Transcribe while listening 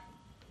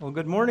Well,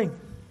 good morning.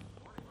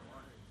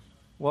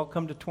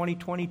 Welcome to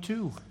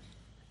 2022.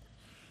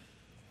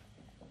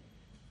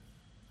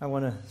 I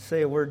want to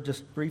say a word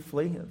just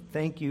briefly.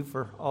 Thank you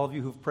for all of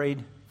you who've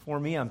prayed for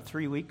me. I'm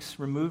 3 weeks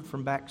removed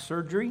from back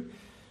surgery,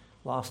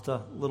 lost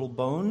a little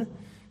bone,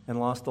 and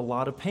lost a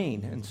lot of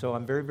pain. And so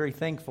I'm very, very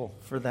thankful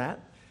for that.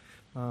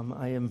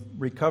 I am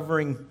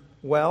recovering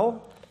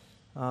well.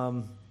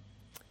 I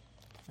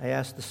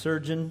asked the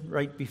surgeon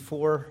right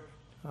before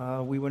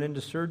we went into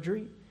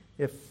surgery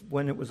if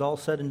when it was all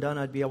said and done,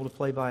 I'd be able to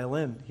play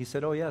violin. He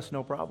said, "Oh, yes,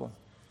 no problem."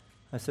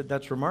 I said,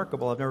 "That's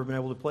remarkable. I've never been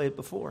able to play it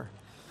before."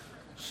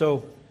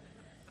 So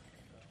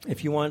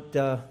if you want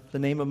the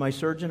name of my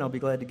surgeon, I'll be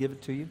glad to give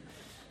it to you.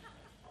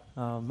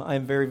 I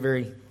am very,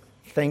 very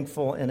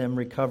thankful and am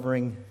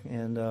recovering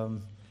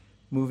and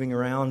moving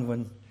around.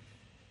 When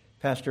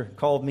Pastor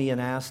called me and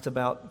asked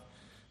about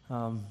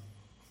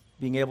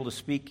being able to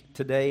speak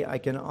today, I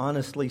can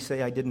honestly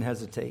say I didn't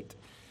hesitate.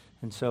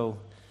 And so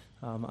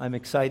I'm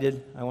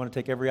excited. I want to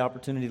take every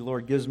opportunity the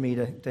Lord gives me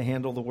to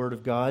handle the Word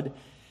of God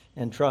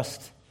and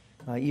trust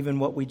even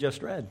what we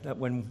just read, that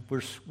when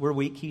we're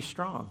weak, He's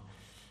strong.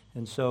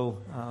 And so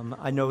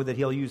I know that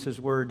He'll use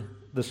His Word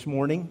this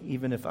morning,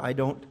 even if I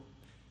don't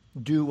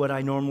do what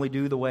I normally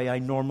do the way I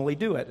normally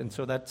do it. And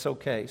so that's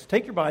okay. So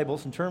take your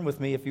Bibles and turn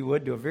with me, if you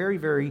would, to a very,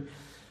 very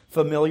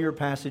familiar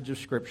passage of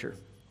Scripture.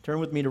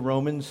 Turn with me to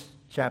Romans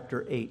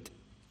chapter 8.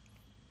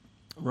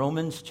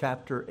 Romans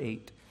chapter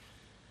 8.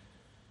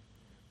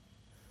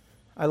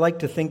 I like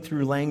to think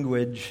through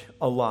language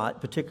a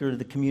lot, particularly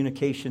the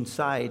communication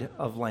side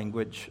of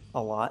language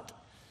a lot.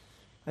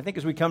 I think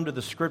as we come to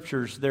the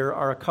Scriptures, there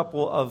are a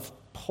couple of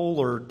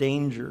polar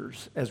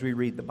dangers as we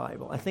read the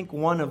Bible. I think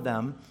one of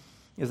them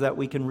is that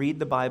we can read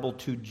the Bible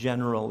too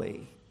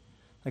generally.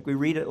 Like we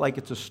read it like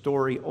it's a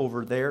story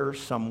over there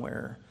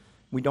somewhere.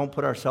 We don't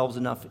put ourselves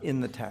enough in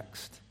the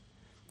text.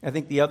 I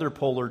think the other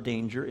polar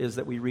danger is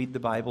that we read the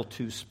Bible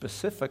too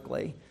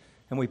specifically,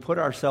 and we put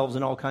ourselves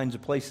in all kinds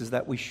of places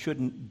that we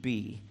shouldn't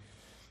be.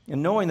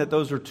 And knowing that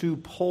those are two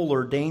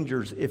polar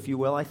dangers, if you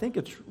will, I think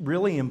it's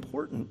really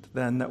important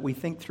then that we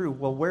think through,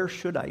 well, where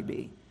should I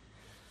be?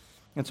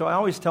 And so I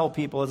always tell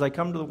people, as I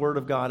come to the Word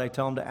of God, I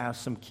tell them to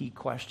ask some key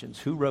questions.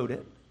 Who wrote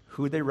it?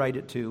 Who did they write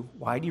it to?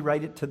 Why did He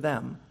write it to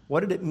them? What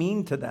did it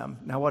mean to them?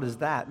 Now, what does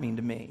that mean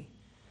to me?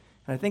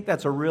 And I think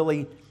that's a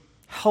really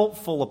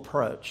helpful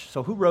approach.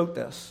 So who wrote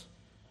this?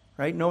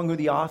 Right? Knowing who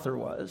the author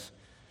was.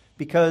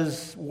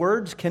 Because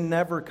words can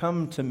never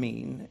come to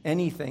mean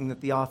anything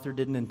that the author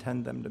didn't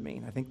intend them to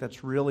mean. I think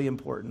that's really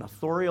important.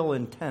 Authorial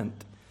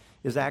intent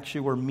is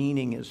actually where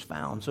meaning is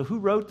found. So who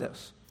wrote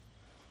this?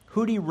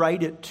 Who did He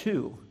write it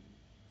to?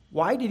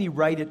 Why did He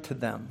write it to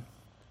them?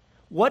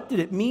 What did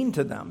it mean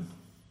to them?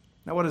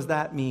 Now, what does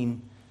that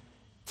mean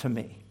to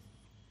me?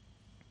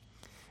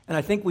 And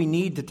I think we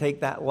need to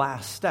take that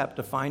last step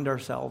to find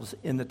ourselves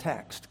in the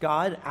text.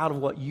 God, out of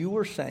what you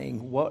are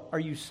saying, what are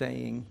you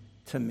saying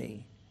to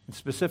me? And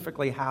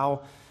specifically,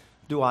 how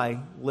do I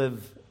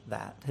live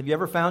that? Have you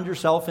ever found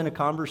yourself in a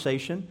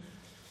conversation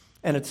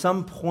and at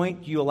some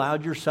point you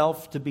allowed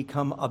yourself to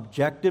become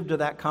objective to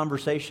that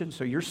conversation?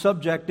 So you're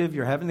subjective,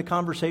 you're having the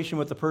conversation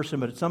with the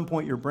person, but at some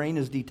point your brain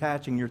is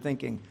detaching, you're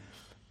thinking,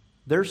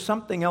 there's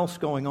something else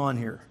going on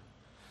here.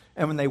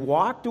 And when they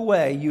walked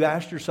away, you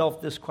asked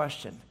yourself this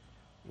question: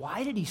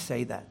 why did he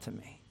say that to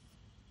me?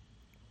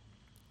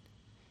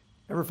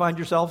 Ever find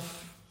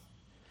yourself...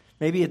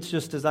 Maybe it's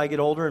just as I get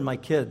older and my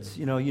kids,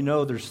 you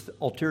know there's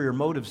ulterior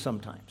motives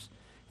sometimes.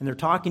 And they're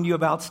talking to you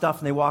about stuff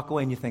and they walk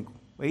away and you think,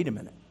 wait a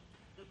minute.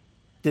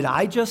 Did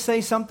I just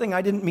say something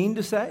I didn't mean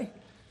to say?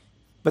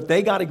 But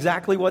they got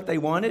exactly what they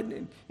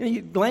wanted?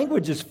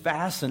 Language is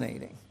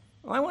fascinating.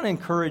 Well, I want to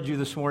encourage you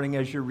this morning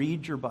as you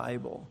read your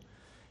Bible,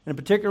 and in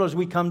particular as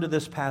we come to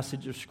this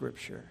passage of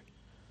Scripture,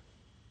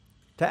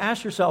 to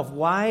ask yourself,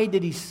 why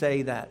did he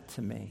say that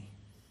to me?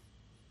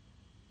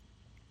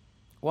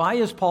 Why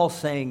is Paul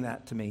saying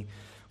that to me?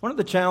 One of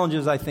the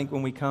challenges, I think,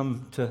 when we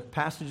come to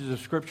passages of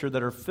Scripture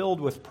that are filled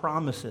with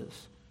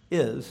promises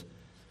is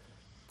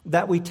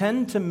that we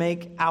tend to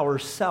make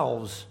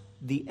ourselves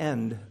the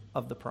end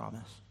of the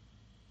promise.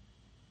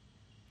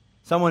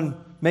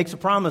 Someone makes a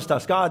promise to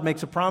us. God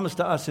makes a promise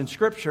to us in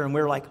Scripture, and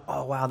we're like,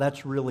 oh, wow,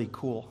 that's really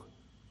cool.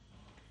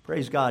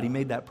 Praise God, he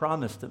made that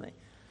promise to me.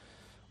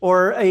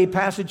 Or a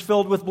passage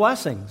filled with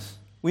blessings.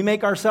 We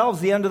make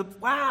ourselves the end of the,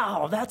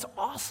 wow, that's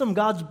awesome,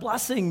 God's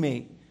blessing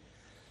me.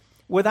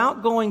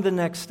 Without going the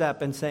next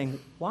step and saying,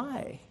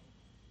 why?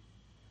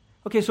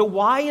 Okay, so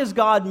why is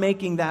God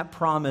making that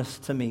promise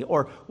to me?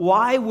 Or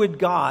why would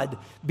God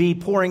be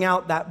pouring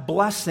out that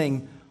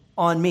blessing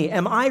on me?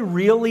 Am I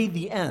really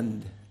the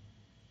end?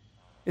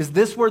 Is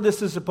this where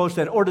this is supposed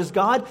to end? Or does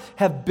God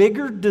have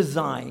bigger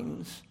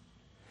designs?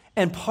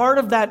 And part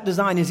of that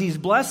design is he's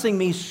blessing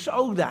me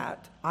so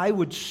that I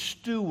would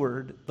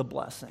steward the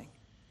blessing.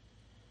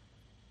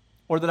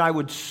 Or that I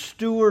would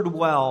steward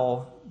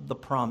well the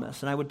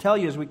promise. And I would tell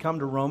you as we come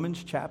to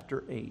Romans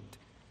chapter 8,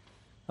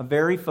 a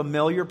very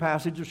familiar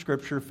passage of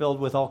Scripture filled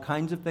with all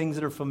kinds of things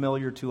that are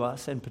familiar to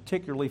us, and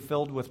particularly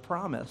filled with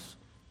promise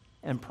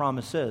and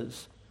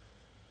promises.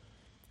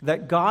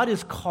 that God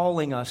is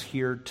calling us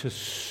here to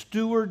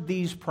steward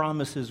these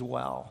promises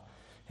well.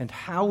 And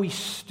how we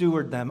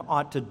steward them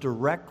ought to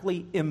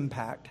directly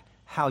impact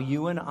how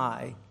you and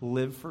I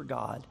live for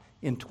God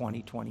in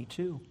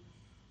 2022.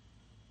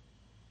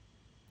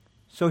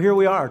 So here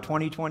we are,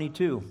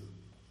 2022.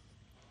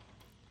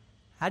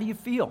 How do you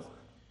feel?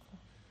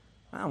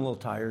 I'm a little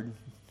tired.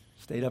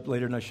 Stayed up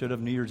later than I should have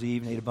New Year's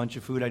Eve and ate a bunch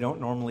of food I don't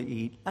normally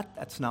eat.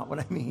 That's not what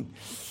I mean.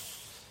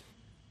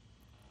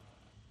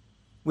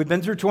 We've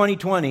been through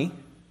 2020.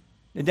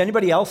 Did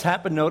anybody else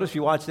happen to notice, if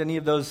you watched any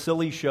of those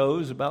silly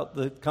shows about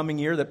the coming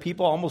year, that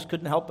people almost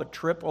couldn't help but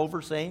trip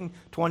over saying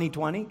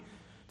 2020?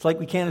 It's like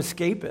we can't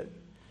escape it.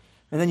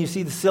 And then you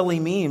see the silly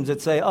memes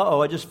that say,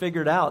 I just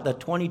figured out that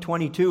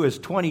 2022 is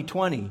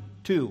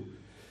 2022.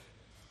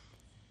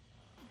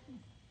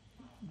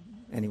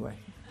 Anyway.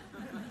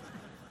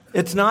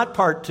 It's not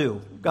part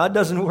 2. God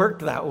doesn't work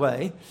that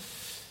way.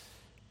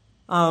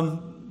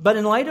 But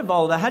in light of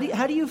all that,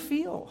 how do you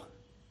feel?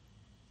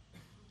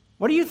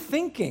 What are you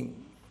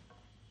thinking?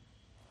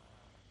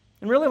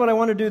 And really what I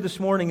want to do this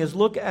morning is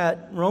look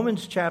at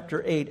Romans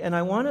chapter 8, and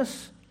I want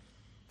us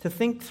to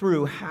think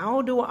through,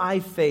 how do I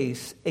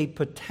face a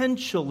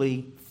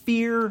potentially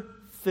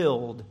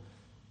fear-filled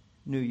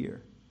new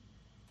year?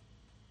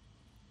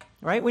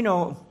 Right? We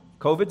know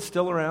COVID's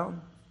still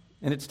around,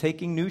 and it's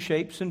taking new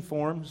shapes and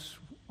forms.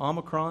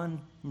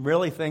 Omicron, I'm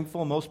really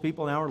thankful most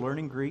people now are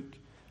learning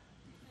Greek.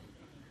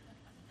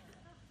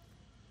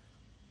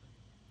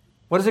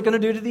 What is it going to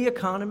do to the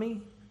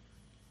economy?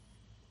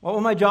 What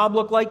will my job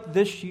look like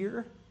this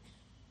year?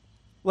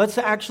 Let's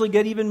actually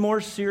get even more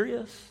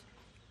serious.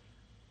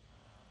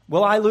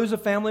 Will I lose a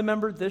family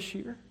member this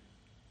year?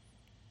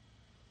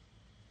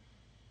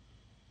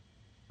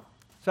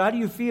 So how do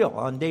you feel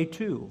on day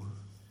 2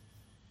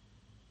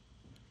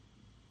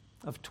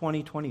 of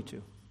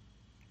 2022?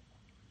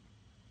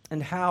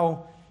 And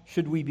how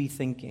should we be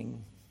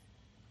thinking?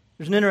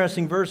 There's an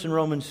interesting verse in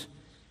Romans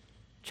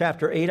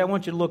chapter 8. I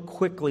want you to look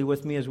quickly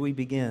with me as we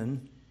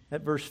begin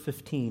at verse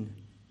 15.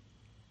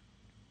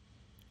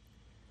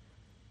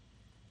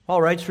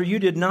 Paul writes, "For you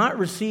did not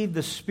receive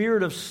the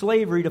spirit of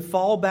slavery to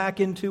fall back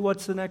into,"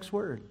 what's the next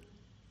word?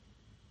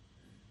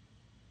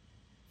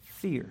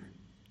 Fear.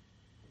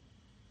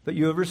 "But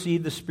you have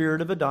received the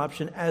spirit of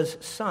adoption as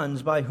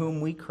sons, by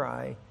whom we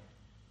cry,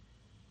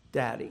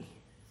 Daddy."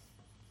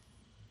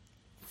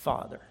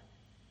 Father.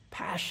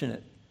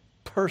 Passionate,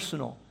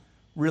 personal,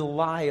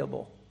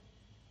 reliable,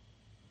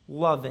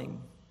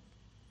 loving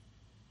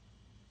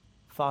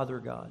Father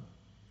God.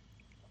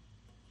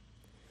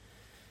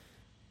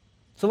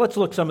 So let's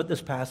look some at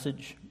this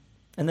passage.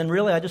 And then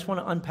really I just want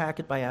to unpack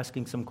it by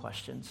asking some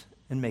questions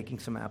and making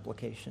some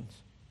applications.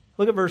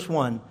 Look at verse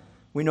 1.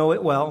 We know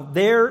it well.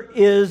 There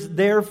is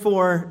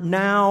therefore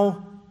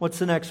now, what's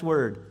the next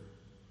word?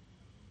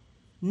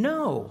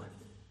 No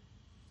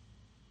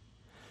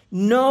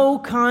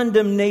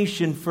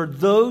condemnation for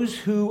those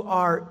who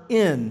are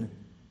in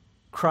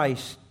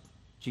Christ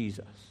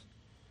Jesus.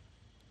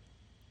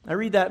 I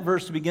read that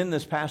verse to begin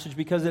this passage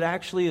because it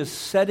actually is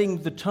setting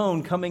the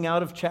tone coming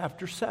out of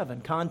chapter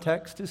 7.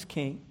 Context is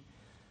king.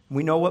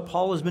 We know what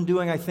Paul has been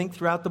doing, I think,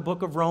 throughout the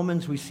book of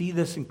Romans. We see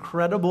this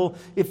incredible,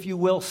 if you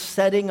will,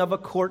 setting of a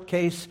court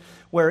case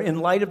where, in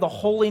light of the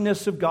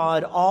holiness of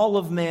God, all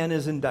of man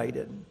is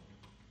indicted.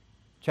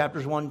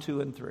 Chapters 1,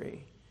 2, and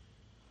 3.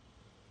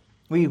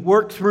 We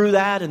work through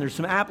that, and there's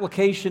some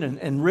application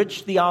and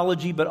rich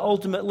theology, but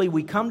ultimately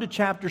we come to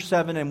chapter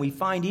 7 and we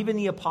find even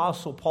the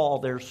Apostle Paul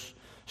there's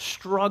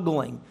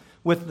struggling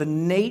with the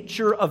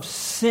nature of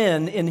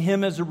sin in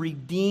him as a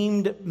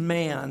redeemed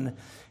man.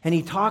 And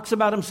he talks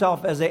about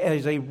himself as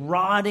a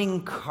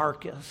rotting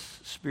carcass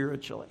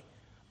spiritually.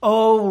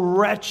 "Oh,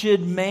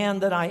 wretched man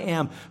that I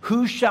am,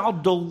 who shall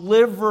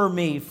deliver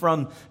me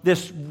from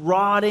this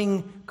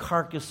rotting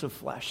carcass of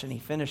flesh?" And he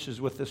finishes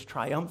with this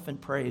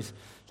triumphant praise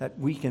that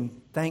we can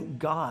thank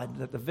God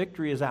that the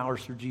victory is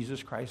ours through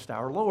Jesus Christ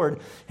our Lord.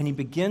 And he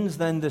begins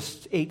then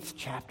this 8th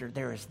chapter.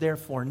 "There is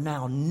therefore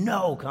now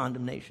no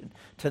condemnation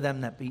to them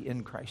that be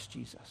in Christ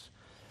Jesus."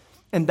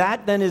 And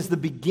that then is the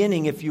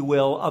beginning, if you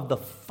will, of the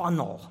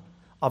funnel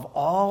of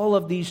all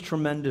of these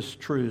tremendous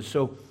truths.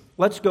 So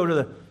let's go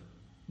to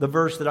the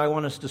verse that I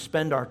want us to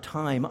spend our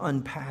time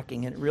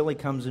unpacking. And it really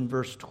comes in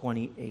verse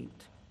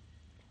 28.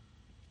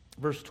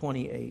 Verse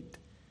 28.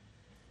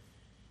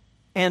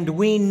 "And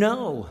we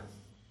know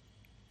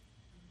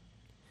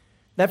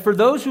that for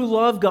those who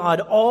love God,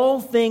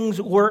 all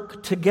things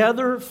work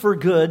together for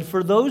good,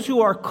 for those who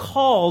are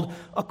called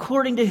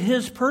according to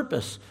his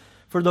purpose.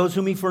 For those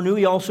whom he foreknew,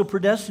 he also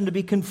predestined to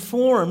be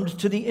conformed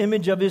to the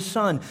image of his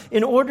Son,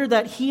 in order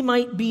that he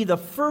might be the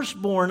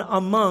firstborn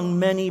among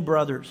many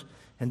brothers.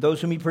 And those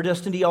whom he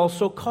predestined, he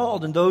also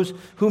called. And those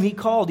whom he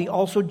called, he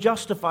also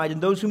justified.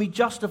 And those whom he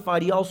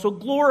justified, he also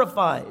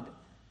glorified."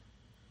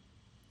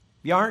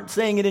 If you aren't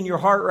saying it in your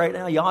heart right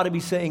now, you ought to be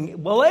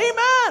saying, "Well,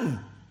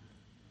 amen."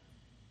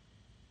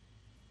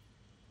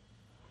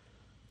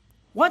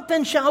 What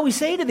then shall we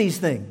say to these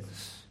things?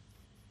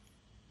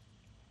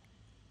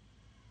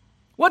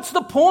 What's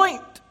the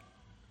point?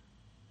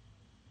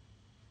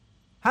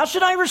 How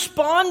should I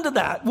respond to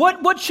that?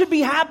 What should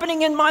be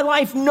happening in my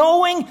life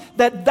knowing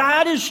that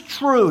that is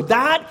true?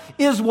 That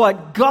is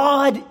what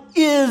God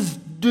is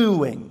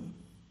doing.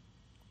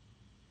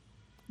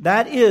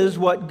 That is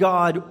what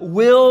God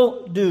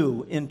will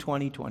do in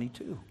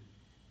 2022.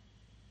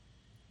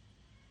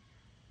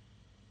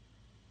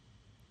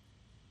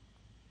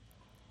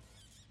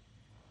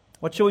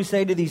 What shall we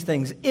say to these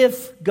things?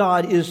 If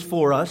God is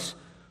for us,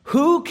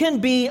 who can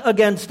be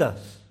against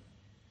us?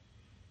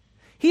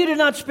 He did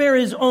not spare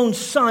his own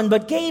Son,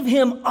 but gave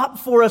him up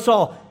for us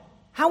all.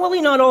 How will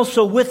he not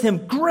also with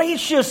him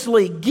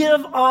graciously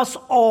give us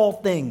all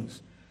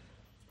things?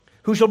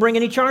 Who shall bring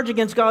any charge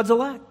against God's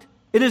elect?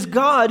 It is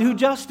God who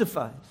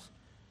justifies.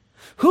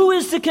 Who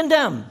is to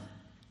condemn?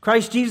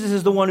 Christ Jesus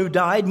is the one who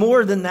died,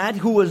 more than that,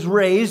 who was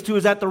raised, who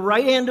is at the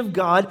right hand of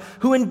God,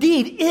 who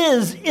indeed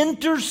is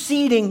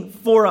interceding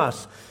for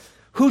us.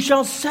 Who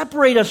shall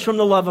separate us from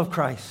the love of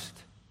Christ?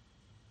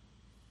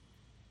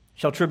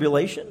 Shall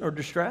tribulation or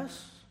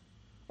distress,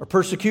 or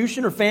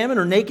persecution, or famine,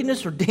 or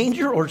nakedness, or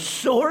danger, or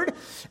sword?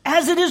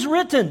 As it is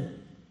written,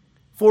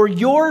 for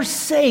your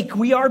sake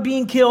we are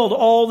being killed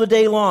all the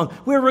day long.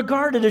 We are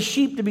regarded as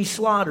sheep to be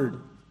slaughtered.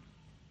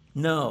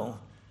 No.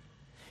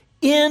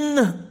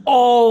 In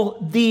all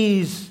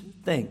these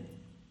things.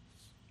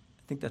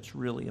 I think that's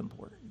really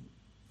important.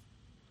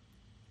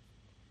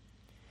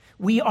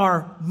 We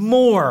are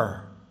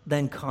more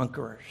than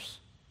conquerors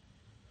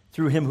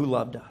through him who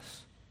loved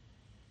us.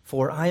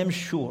 For I am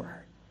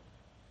sure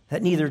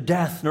that neither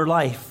death, nor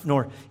life,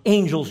 nor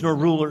angels, nor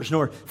rulers,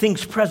 nor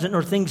things present,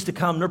 nor things to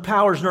come, nor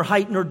powers, nor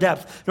height, nor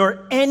depth,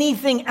 nor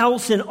anything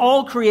else in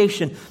all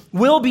creation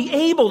will be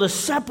able to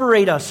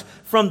separate us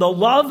from the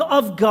love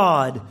of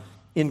God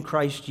in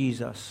Christ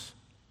Jesus,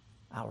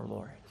 our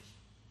Lord.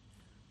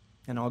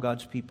 And all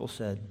God's people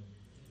said.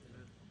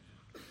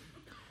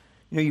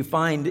 You know, you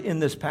find in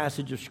this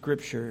passage of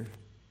Scripture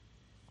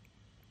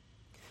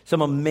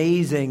some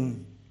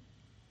amazing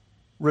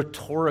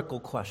rhetorical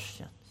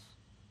questions.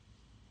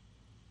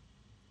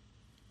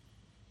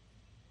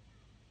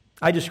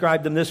 I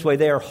describe them this way.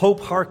 They are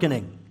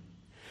hope-hearkening,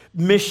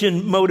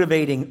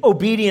 mission-motivating,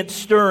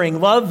 obedience-stirring,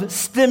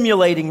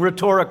 love-stimulating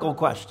rhetorical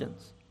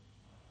questions.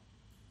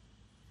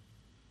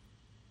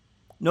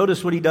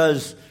 Notice what he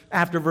does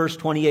after verse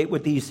 28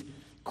 with these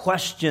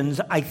questions,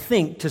 I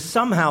think, to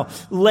somehow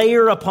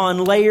layer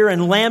upon layer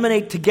and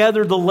laminate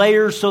together the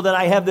layers so that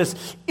I have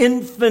this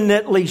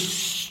infinitely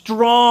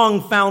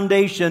strong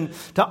foundation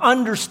to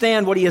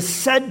understand what he has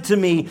said to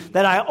me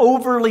that I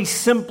overly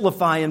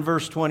simplify in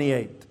verse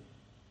 28.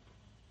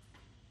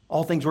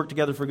 All things work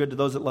together for good to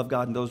those that love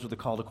God and those who are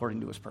called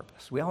according to his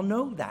purpose. We all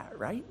know that,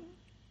 right?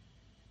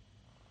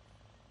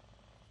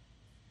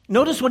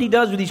 Notice what he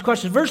does with these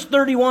questions. Verse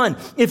 31,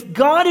 if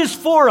God is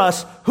for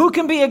us, who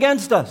can be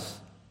against us?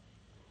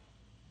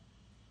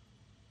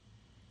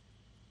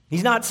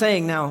 He's not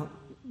saying now,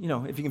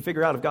 if you can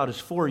figure out if God is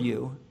for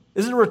you.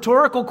 This is a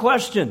rhetorical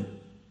question.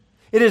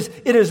 It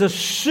is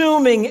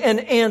assuming an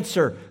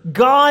answer.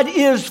 God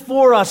is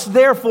for us,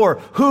 therefore,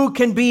 who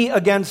can be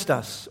against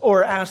us?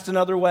 Or asked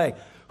another way,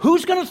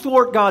 who's going to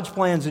thwart God's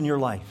plans in your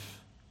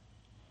life?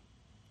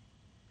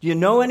 Do you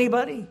know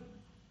anybody?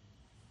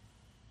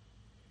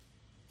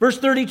 Verse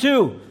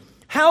 32,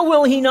 how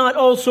will he not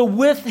also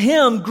with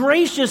him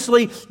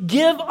graciously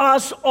give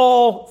us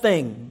all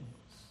things?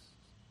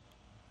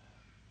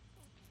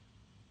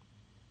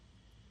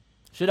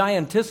 Should I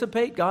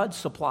anticipate God's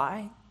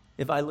supply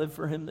if I live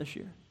for him this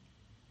year?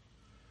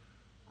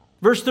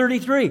 Verse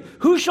 33,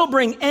 who shall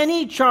bring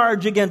any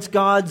charge against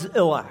God's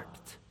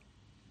elect?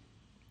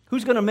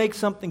 Who's going to make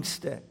something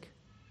stick?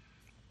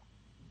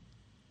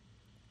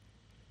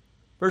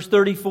 Verse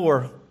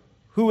 34,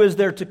 who is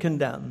there to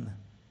condemn?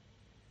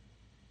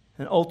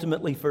 And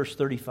ultimately, verse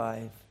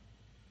 35,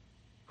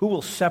 who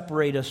will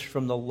separate us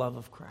from the love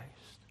of Christ?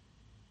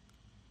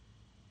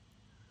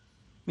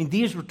 I mean,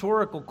 these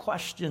rhetorical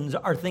questions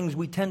are things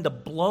we tend to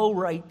blow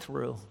right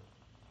through.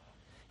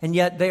 And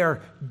yet they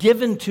are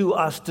given to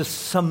us to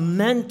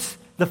cement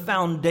the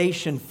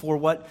foundation for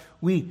what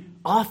we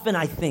often,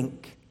 I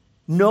think,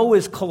 know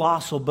is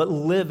colossal, but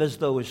live as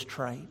though is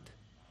trite.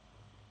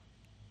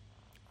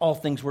 All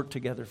things work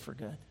together for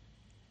good.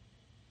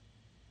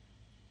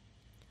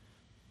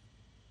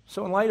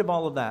 So in light of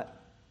all of that,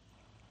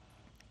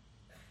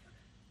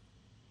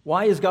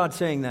 why is God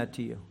saying that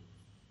to you?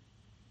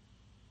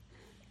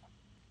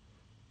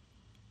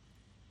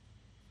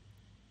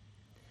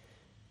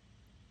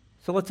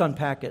 So let's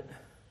unpack it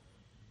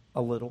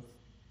a little.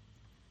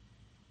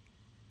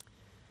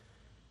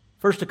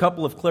 First, a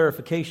couple of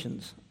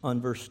clarifications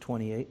on verse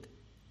 28.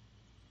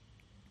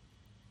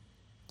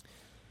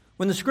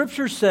 When the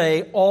Scriptures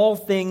say all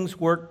things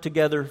work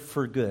together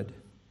for good,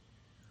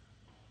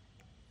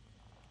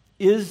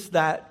 is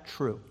that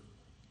true?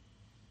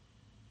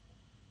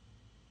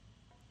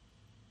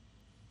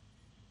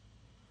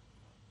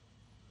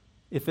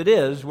 If it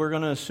is, we're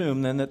going to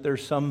assume then that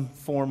there's some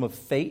form of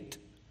fate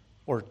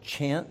or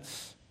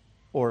chance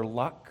or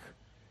luck,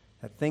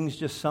 that things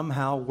just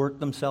somehow work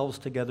themselves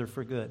together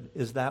for good.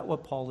 Is that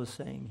what Paul is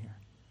saying here?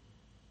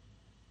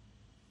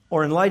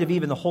 or in light of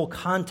even the whole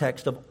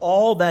context of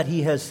all that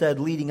he has said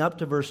leading up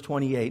to verse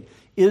 28,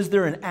 is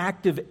there an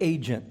active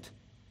agent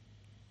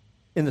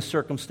in the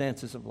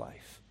circumstances of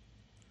life?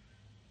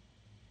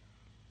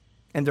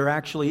 And there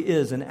actually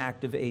is an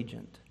active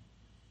agent.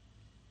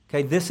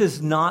 Okay, this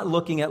is not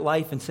looking at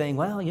life and saying,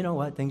 well, you know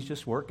what, things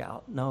just work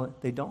out. No,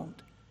 they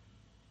don't.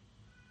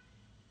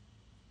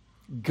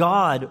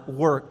 God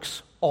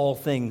works all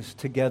things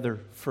together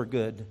for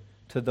good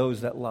to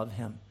those that love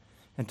him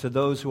and to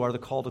those who are the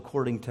called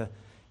according to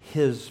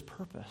his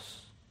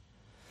purpose.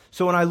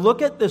 So when I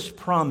look at this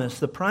promise,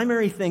 the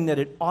primary thing that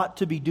it ought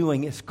to be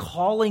doing is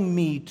calling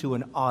me to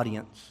an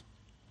audience.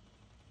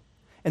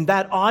 And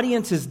that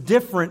audience is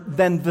different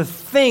than the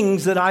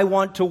things that I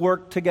want to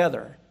work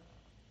together.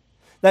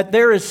 That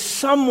there is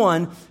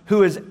someone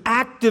who is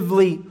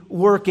actively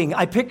working.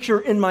 I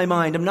picture in my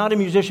mind, I'm not a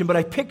musician, but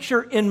I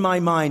picture in my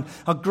mind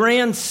a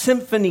grand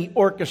symphony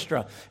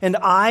orchestra. And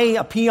I,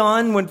 a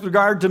peon with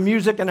regard to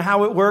music and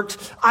how it works,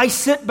 I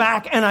sit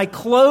back and I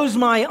close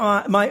my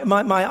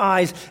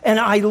eyes and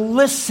I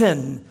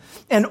listen.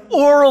 And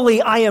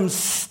orally I am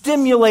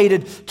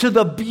stimulated to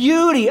the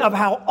beauty of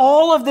how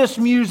all of this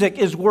music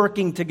is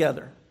working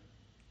together.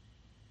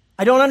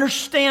 I don't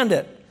understand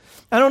it.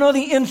 I don't know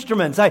the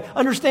instruments. I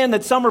understand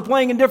that some are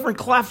playing in different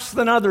clefs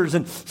than others,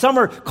 and some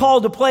are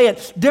called to play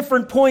at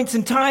different points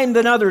in time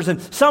than others, and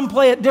some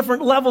play at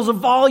different levels of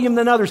volume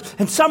than others.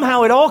 And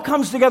somehow it all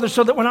comes together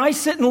so that when I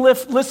sit and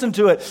listen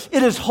to it,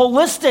 it is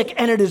holistic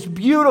and it is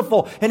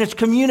beautiful and it's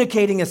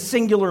communicating a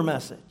singular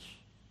message.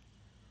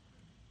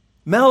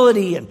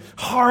 Melody and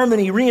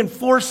harmony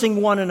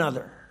reinforcing one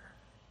another.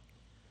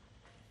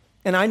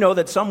 And I know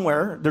that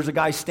somewhere there's a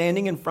guy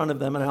standing in front of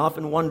them, and I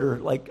often wonder,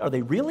 like, are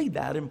they really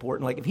that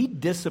important? Like, if he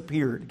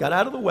disappeared, got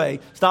out of the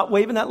way, stopped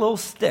waving that little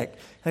stick,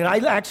 and I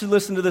actually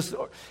listen to this.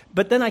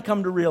 But then I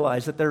come to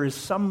realize that there is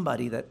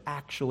somebody that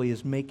actually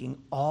is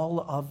making all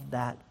of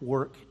that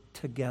work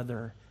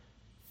together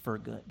for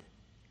good.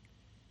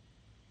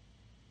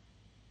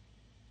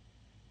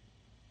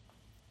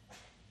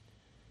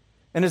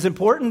 And as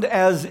important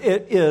as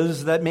it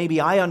is that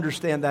maybe I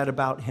understand that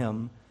about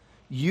him,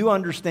 you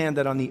understand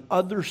that on the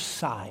other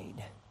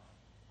side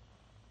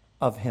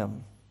of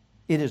him,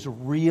 it is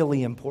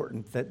really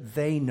important that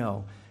they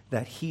know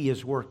that he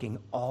is working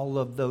all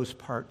of those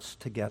parts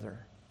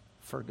together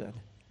for good.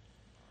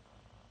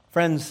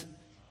 Friends,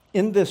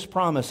 in this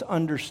promise,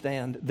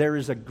 understand there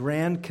is a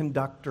grand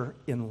conductor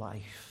in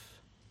life.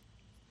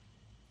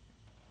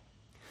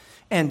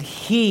 And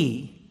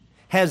he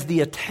has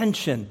the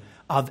attention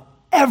of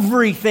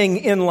everything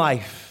in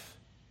life.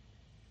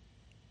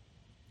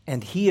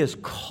 And he is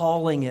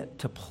calling it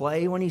to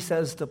play when he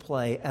says to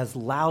play, as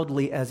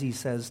loudly as he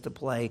says to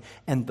play,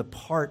 and the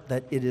part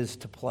that it is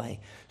to play,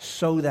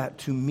 so that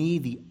to me,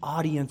 the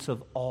audience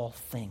of all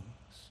things,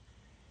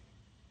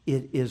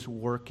 it is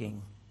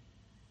working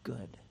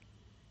good.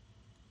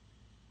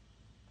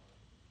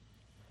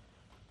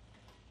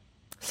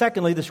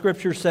 Secondly, the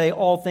scriptures say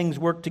all things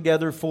work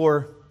together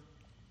for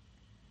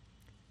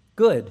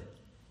good.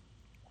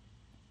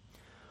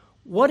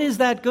 What is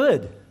that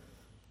good?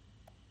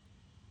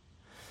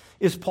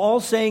 Is Paul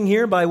saying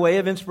here, by way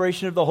of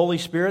inspiration of the Holy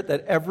Spirit,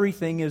 that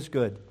everything is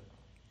good?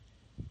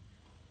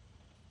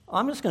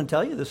 I'm just going to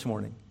tell you this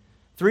morning.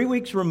 3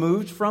 weeks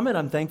removed from it,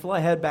 I'm thankful I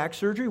had back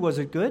surgery. Was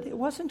it good? It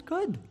wasn't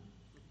good.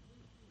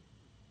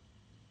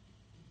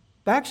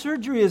 Back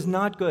surgery is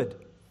not good.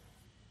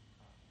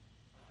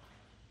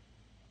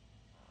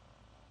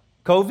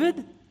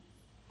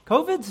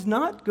 COVID's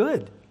not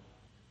good.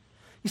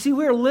 You see,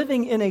 we're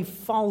living in a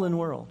fallen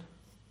world.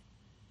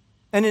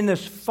 And in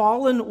this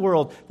fallen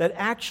world that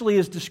actually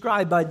is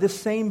described by this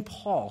same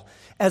Paul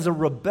as a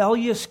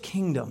rebellious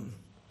kingdom,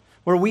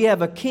 where we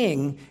have a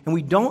king and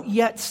we don't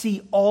yet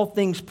see all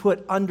things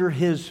put under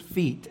his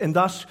feet. And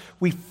thus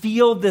we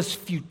feel this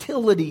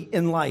futility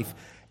in life.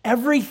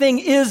 Everything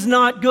is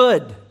not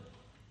good.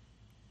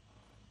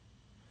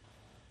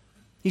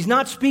 He's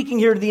not speaking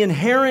here to the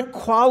inherent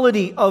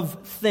quality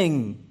of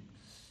things.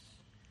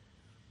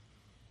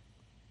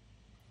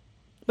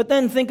 But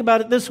then think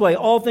about it this way.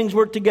 All things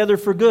work together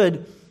for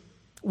good.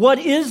 What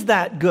is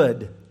that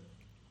good?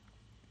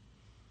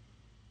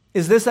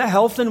 Is this a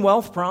health and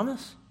wealth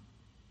promise?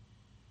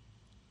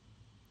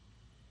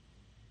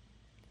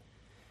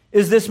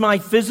 Is this my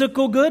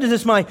physical good? Is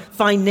this my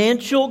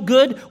financial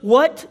good?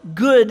 What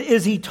good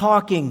is he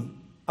talking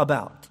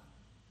about?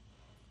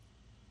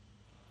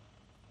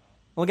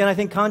 Well, again, I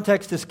think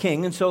context is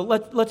king. And so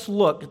let's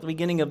look at the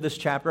beginning of this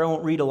chapter. I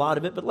won't read a lot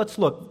of it, but let's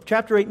look.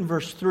 Chapter 8 and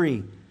verse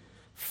 3.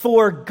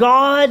 For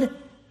God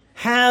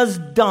has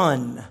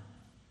done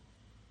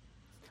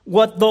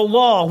what the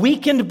law,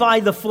 weakened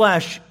by the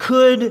flesh,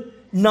 could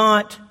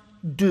not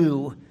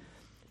do.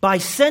 By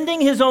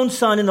sending his own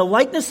Son in the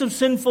likeness of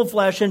sinful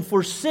flesh, and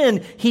for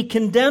sin, he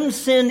condemned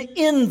sin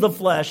in the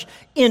flesh,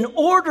 in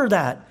order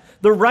that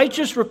the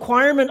righteous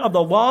requirement of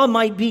the law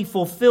might be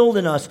fulfilled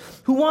in us,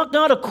 who walk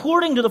not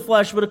according to the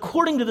flesh, but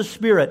according to the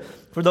Spirit.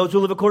 For those who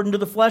live according to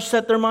the flesh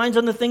set their minds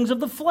on the things of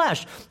the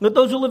flesh, but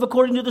those who live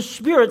according to the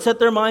Spirit set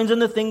their minds on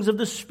the things of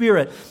the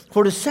Spirit.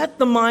 For to set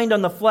the mind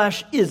on the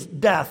flesh is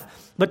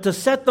death, but to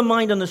set the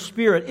mind on the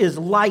Spirit is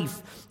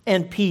life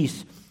and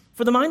peace.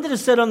 For the mind that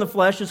is set on the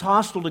flesh is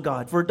hostile to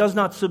God, for it does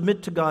not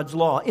submit to God's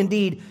law.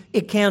 Indeed,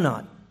 it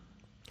cannot.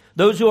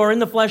 Those who are in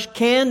the flesh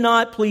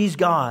cannot please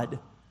God.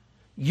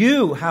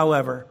 You,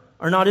 however,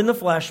 are not in the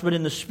flesh, but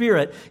in the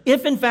Spirit,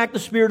 if in fact the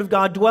Spirit of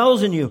God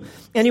dwells in you.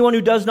 Anyone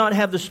who does not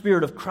have the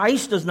Spirit of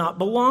Christ does not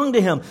belong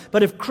to him.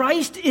 But if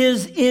Christ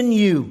is in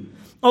you,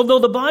 although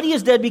the body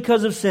is dead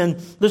because of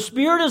sin, the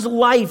Spirit is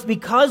life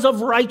because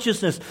of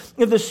righteousness.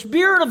 If the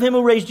Spirit of him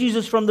who raised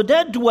Jesus from the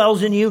dead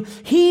dwells in you,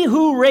 he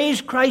who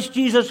raised Christ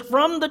Jesus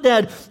from the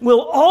dead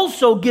will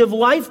also give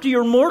life to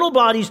your mortal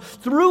bodies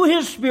through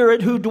his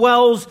Spirit who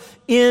dwells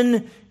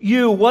in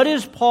you. What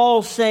is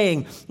Paul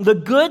saying? The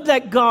good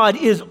that God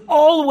is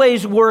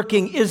always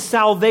working is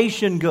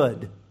salvation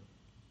good.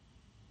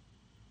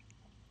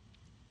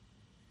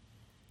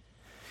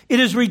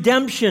 It is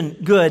redemption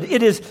good.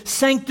 It is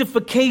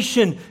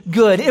sanctification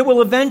good. It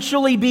will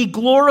eventually be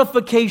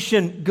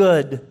glorification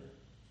good.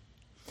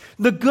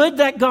 The good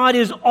that God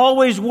is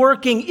always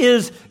working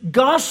is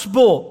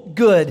gospel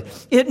good.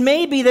 It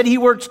may be that he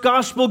works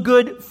gospel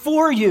good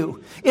for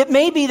you. It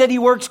may be that he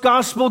works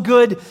gospel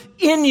good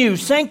in you,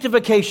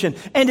 sanctification.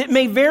 And it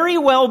may very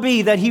well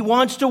be that he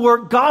wants to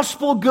work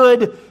gospel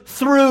good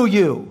through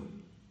you.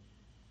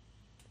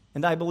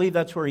 And I believe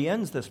that's where he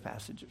ends this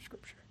passage of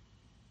Scripture.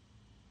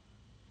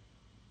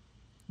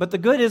 But the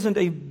good isn't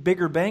a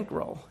bigger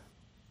bankroll.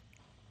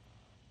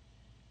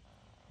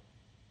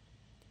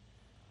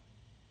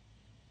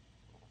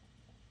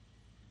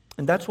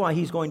 And that's why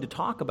he's going to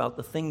talk about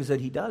the things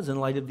that he does in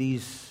light of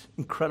these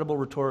incredible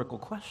rhetorical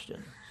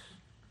questions.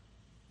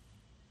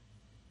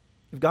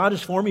 If God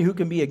is for me, who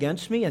can be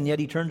against me? And yet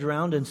he turns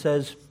around and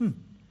says, I'm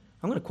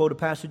going to quote a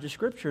passage of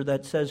Scripture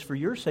that says, for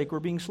your sake, we're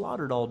being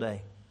slaughtered all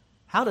day.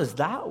 How does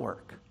that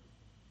work?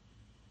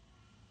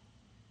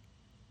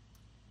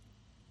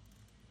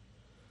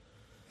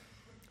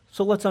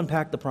 So let's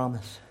unpack the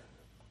promise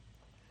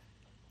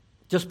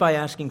just by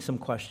asking some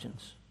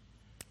questions.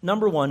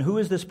 Number one, who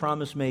is this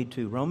promise made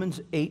to? Romans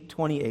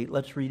 8:28.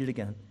 Let's read it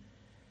again.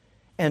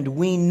 And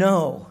we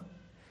know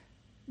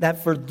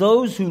that for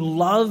those who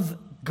love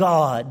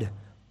God,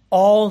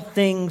 all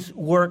things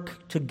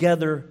work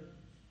together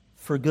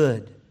for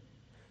good,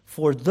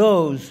 for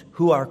those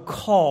who are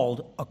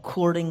called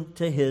according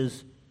to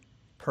his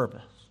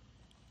purpose.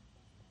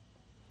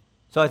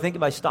 So I think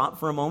if I stop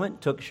for a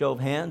moment, took a show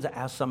of hands,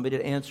 asked somebody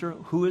to answer,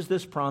 who is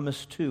this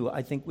promise to?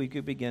 I think we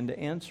could begin to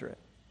answer it.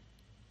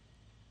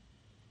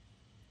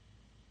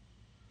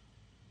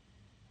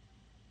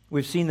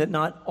 We've seen that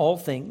not all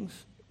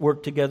things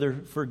work together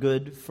for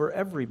good for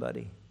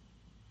everybody.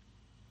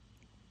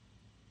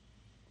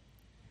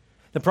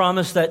 The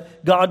promise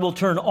that God will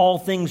turn all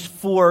things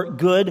for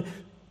good,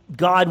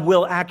 God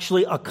will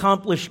actually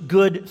accomplish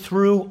good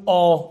through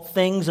all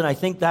things, and I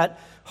think that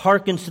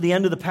harkens to the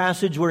end of the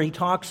passage where he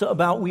talks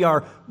about we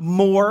are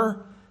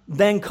more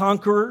than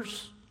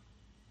conquerors.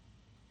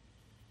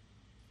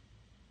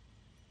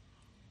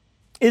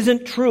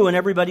 Isn't true in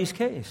everybody's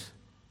case.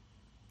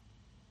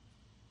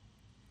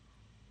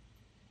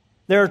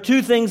 There are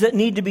two things that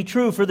need to be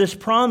true for this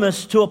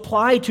promise to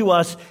apply to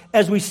us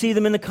as we see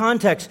them in the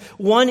context.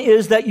 One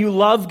is that you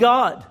love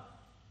God.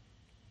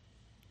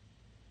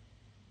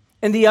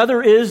 And the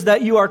other is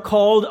that you are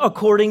called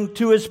according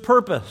to his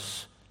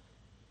purpose.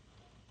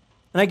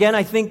 And again,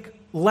 I think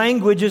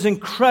language is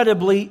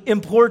incredibly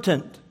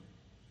important.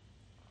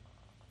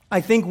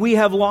 I think we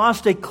have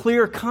lost a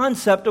clear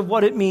concept of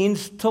what it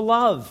means to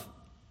love.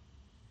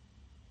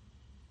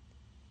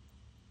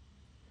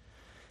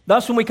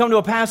 Thus, when we come to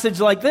a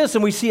passage like this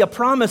and we see a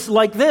promise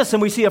like this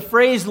and we see a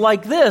phrase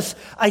like this,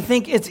 I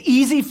think it's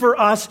easy for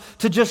us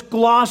to just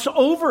gloss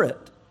over it.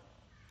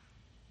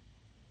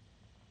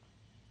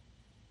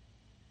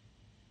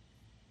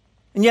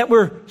 And yet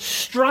we're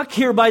struck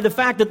here by the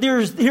fact that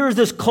here's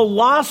this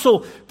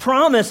colossal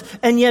promise,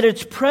 and yet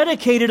it's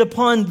predicated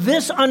upon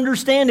this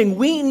understanding.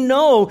 We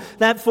know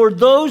that for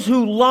those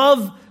who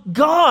love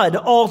God,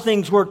 all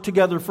things work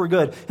together for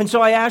good. And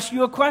so I asked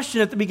you a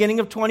question at the beginning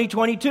of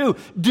 2022.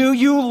 Do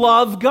you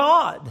love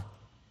God?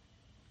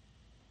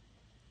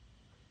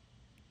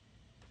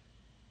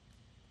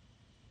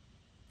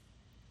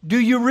 Do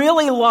you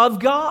really love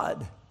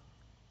God?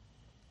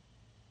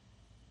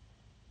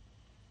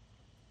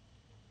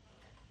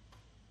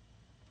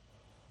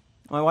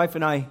 My wife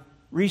and I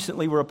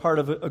recently were a part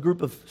of a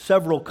group of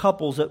several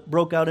couples that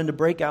broke out into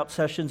breakout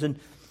sessions, and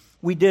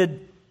we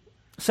did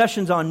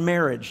sessions on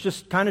marriage,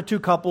 just kind of two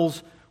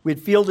couples. We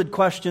had fielded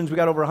questions. We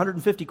got over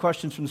 150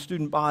 questions from the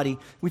student body.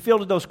 We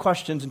fielded those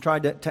questions and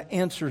tried to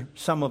answer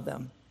some of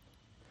them.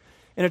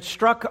 And it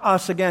struck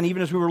us again,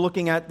 even as we were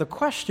looking at the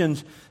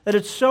questions, that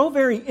it's so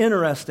very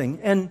interesting.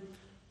 And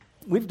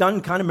we've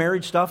done kind of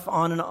marriage stuff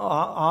on and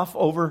off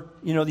over,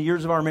 the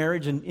years of our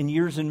marriage and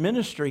years in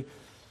ministry.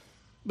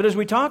 But as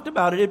we talked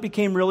about it, it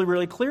became really,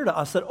 really clear to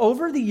us that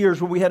over the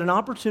years where we had an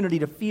opportunity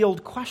to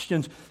field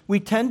questions, we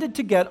tended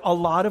to get a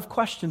lot of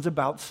questions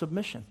about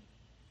submission.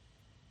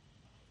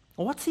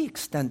 Well, what's the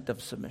extent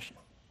of submission?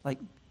 Like,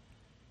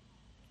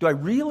 do I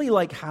really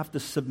have to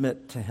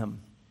submit to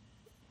him?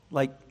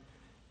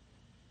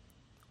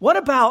 What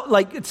about,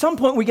 at some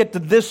point we get to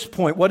this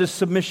point, what is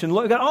submission?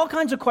 Look, we got all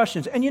kinds of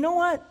questions. And you know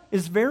what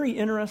is very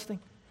interesting?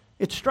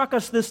 It struck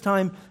us this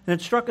time, and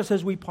it struck us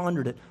as we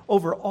pondered it.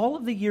 Over all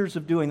of the years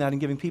of doing that and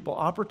giving people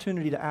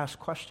opportunity to ask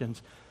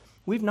questions,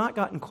 we've not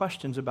gotten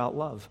questions about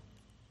love.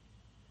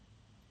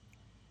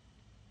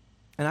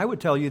 And I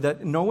would tell you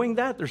that knowing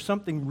that, there's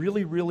something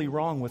really, really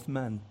wrong with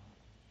men.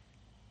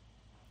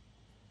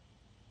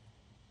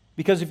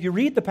 Because if you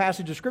read the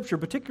passage of Scripture,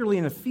 particularly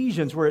in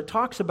Ephesians, where it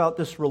talks about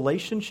this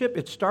relationship,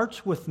 it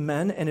starts with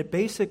men, and it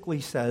basically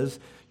says,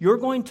 you're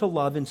going to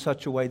love in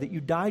such a way that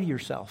you die to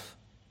yourself.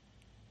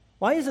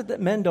 Why is it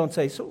that men don't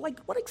say, so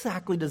what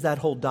exactly does that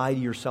whole die to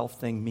yourself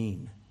thing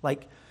mean? What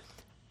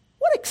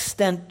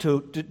extent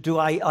do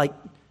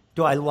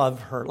I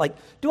love her?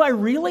 Do I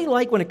really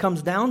when it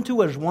comes down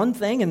to it, there's one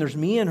thing and there's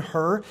me and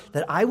her,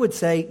 that I would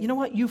say, you know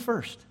what, you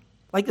first.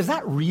 Is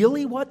that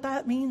really what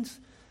that means?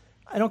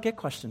 I don't get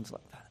questions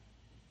like that.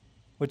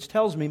 Which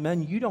tells me,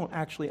 men, you don't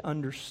actually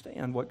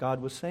understand what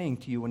God was saying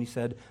to you when he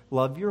said,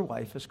 love your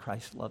wife as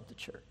Christ loved the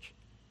church.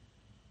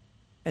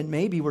 And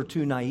maybe we're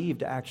too naive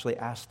to actually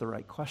ask the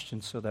right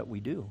questions so that we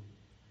do.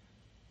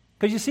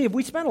 Because you see, if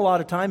we spent a lot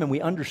of time and we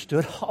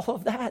understood all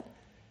of that,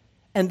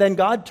 and then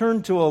God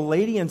turned to a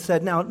lady and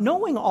said, now,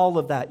 knowing all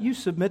of that, you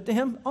submit to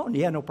him? Oh,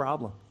 yeah, no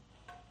problem.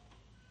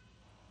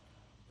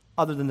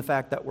 Other than the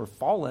fact that we're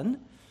fallen.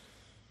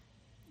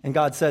 And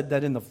God said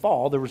that in the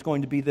fall, there was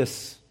going to be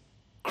this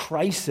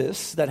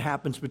crisis that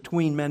happens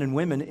between men and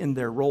women in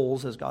their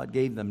roles as God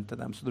gave them to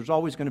them. So there's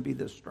always going to be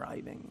this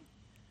striving.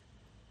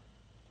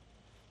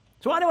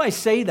 So why do I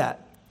say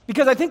that?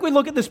 Because I think we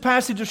look at this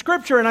passage of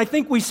Scripture and I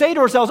think we say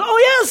to ourselves,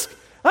 oh yes,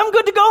 I'm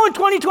good to go in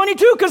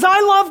 2022 because I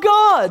love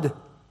God.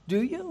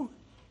 Do you?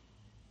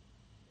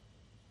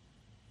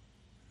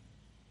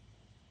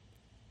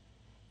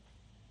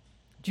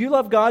 Do you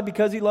love God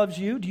because he loves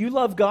you? Do you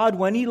love God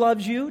when he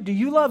loves you? Do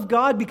you love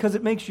God because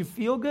it makes you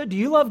feel good? Do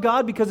you love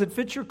God because it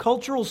fits your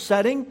cultural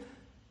setting?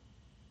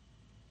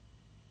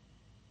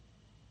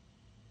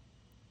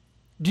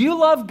 Do you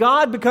love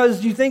God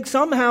because you think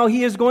somehow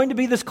he is going to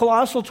be this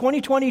colossal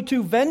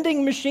 2022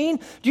 vending machine?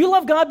 Do you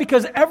love God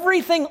because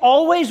everything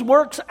always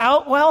works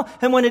out well,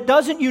 and when it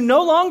doesn't, you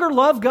no longer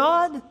love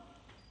God?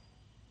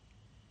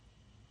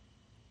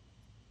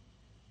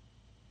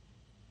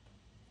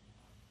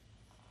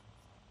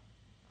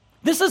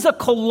 This is a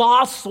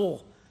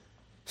colossal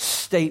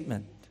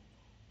statement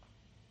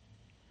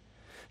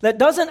that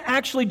doesn't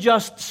actually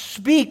just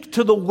speak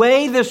to the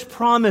way this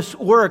promise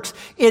works.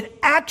 It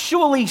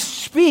actually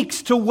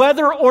speaks to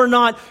whether or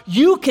not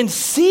you can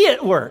see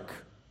it work.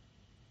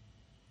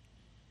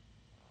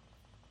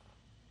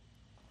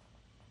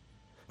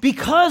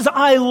 Because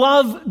I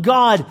love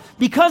God,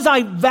 because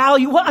I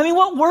value,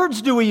 what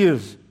words do we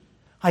use?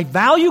 I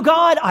value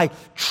God, I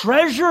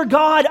treasure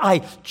God, I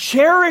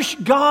cherish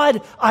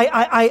God,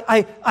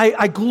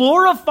 I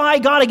glorify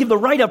God, I give the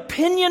right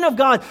opinion of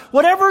God,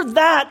 whatever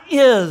that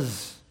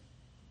is.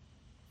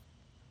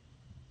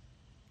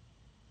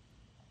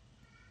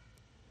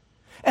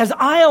 As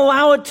I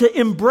allow it to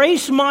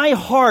embrace my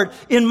heart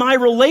in my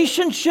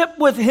relationship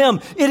with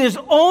him, it is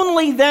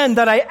only then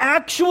that I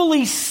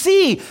actually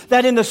see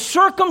that in the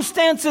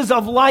circumstances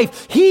of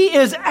life, he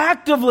is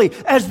actively,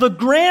 as the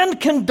grand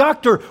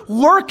conductor,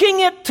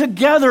 working it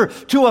together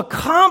to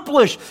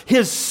accomplish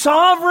his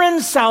sovereign,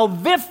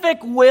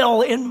 salvific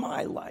will in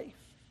my life.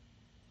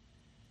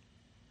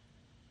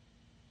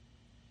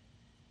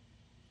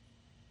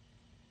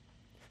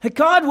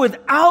 God,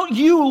 without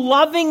you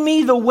loving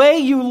me the way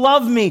you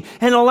love me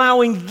and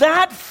allowing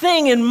that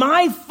thing in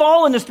my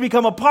fallenness to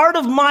become a part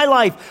of my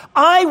life,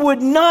 I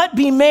would not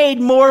be made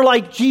more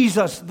like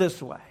Jesus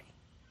this way.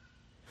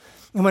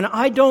 And when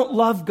I don't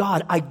love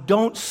God, I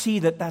don't see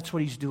that that's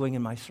what he's doing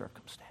in my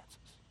circumstances.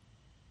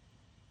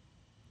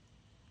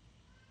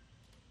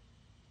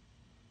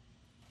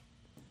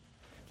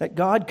 That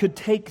God could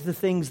take the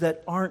things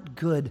that aren't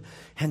good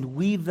and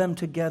weave them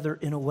together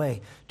in a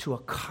way to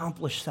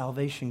accomplish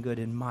salvation good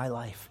in my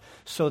life,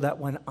 so that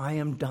when I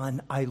am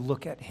done, I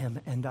look at him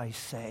and I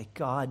say,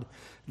 God,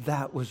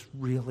 that was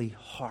really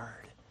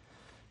hard,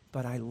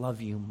 but I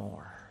love you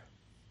more.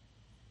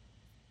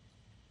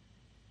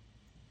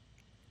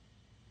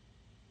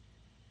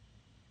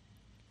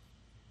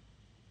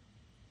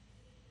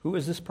 Who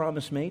is this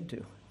promise made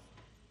to?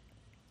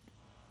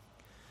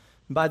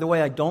 By the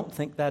way, I don't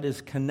think that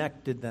is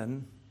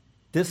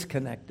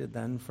disconnected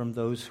then from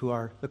those who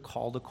are the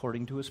called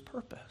according to his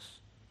purpose.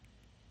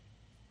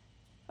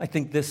 I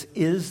think this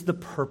is the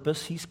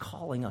purpose he's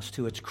calling us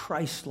to. It's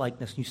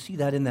Christ-likeness. You see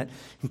that in that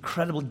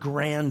incredibly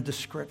grand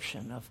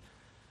description of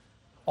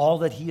all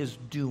that he is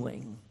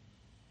doing.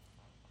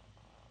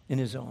 in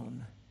His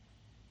own.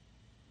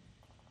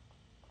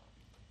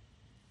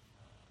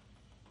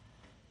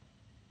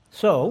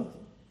 So,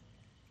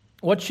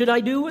 what should I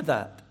do with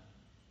that?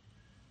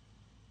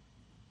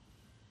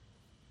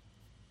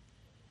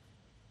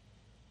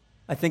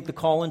 I think the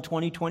call in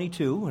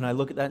 2022, when I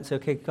look at that and say,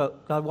 okay,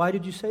 God, why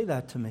did you say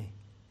that to me?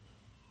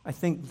 I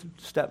think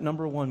step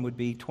number one would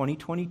be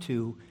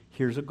 2022,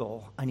 here's a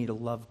goal. I need to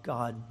love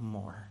God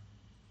more.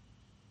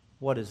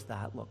 What does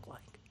that look like?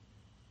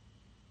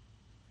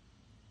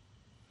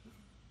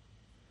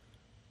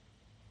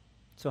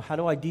 So how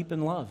do I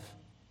deepen love?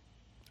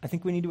 I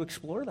think we need to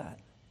explore that.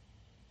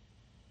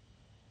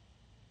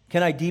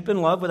 Can I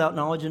deepen love without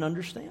knowledge and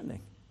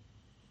understanding?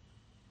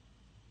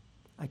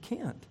 I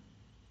can't.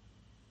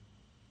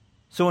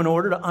 So in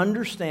order to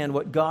understand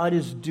what God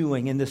is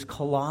doing in this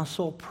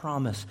colossal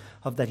promise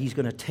of that He's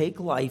going to take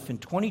life in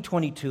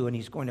 2022 and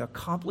He's going to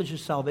accomplish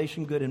His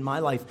salvation good in my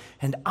life,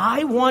 and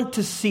I want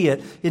to see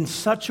it in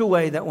such a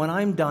way that when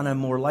I'm done, I'm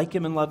more like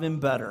Him and love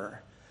Him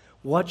better.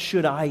 What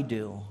should I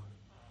do?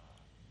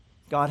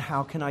 God,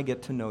 how can I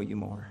get to know You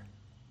more?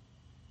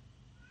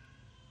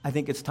 I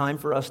think it's time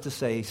for us to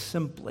say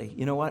simply,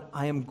 you know what?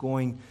 I am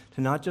going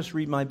to not just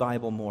read my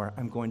Bible more,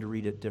 I'm going to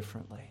read it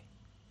differently.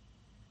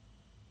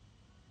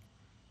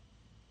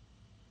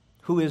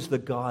 Who is the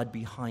God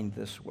behind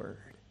this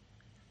word?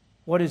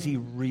 What is He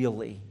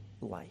really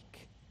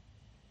like?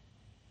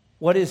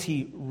 What is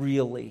He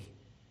really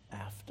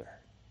after?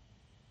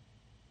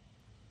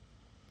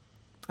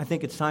 I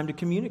think it's time to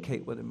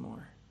communicate with Him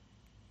more.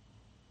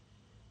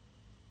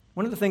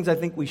 One of the things I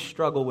think we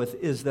struggle with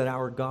is that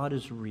our God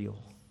is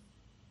real.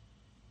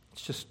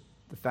 It's just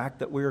the fact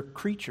that we're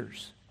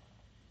creatures.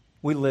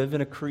 We live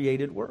in a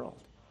created world.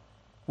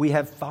 We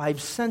have 5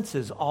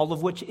 senses, all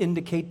of which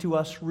indicate to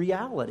us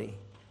reality.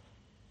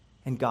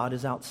 And God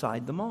is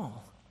outside them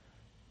all.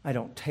 I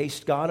don't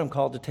taste God. I'm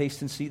called to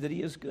taste and see that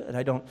He is good.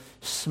 I don't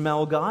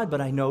smell God, but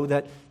I know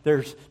that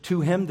there's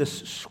to Him this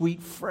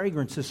sweet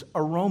fragrance, this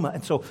aroma.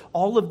 And so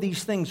all of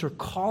these things are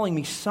calling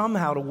me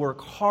somehow to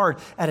work hard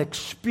at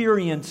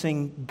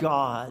experiencing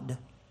God.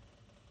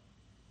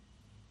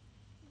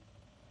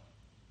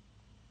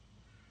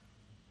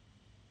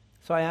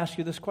 So I ask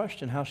you this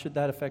question: how should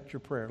that affect your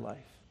prayer life?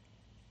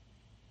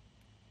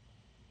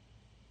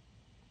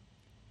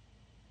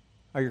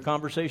 Are your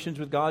conversations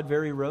with God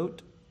very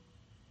rote?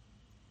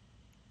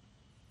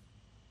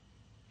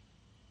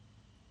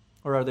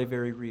 Or are they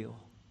very real?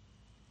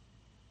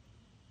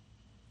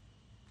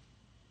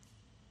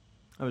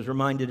 I was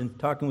reminded in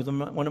talking with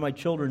one of my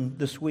children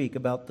this week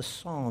about the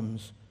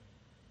Psalms.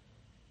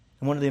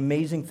 And one of the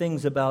amazing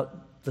things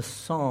about the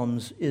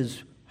Psalms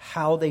is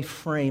how they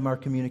frame our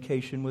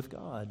communication with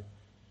God.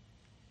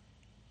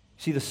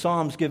 See, the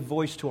Psalms give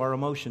voice to our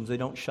emotions. They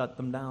don't shut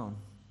them down.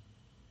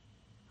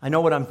 I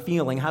know what I'm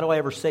feeling. How do I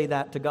ever say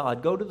that to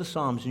God? Go to the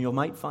Psalms and you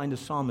might find a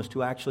psalmist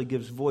who actually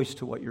gives voice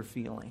to what you're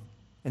feeling.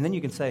 And then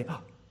you can say,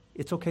 oh,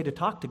 it's okay to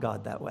talk to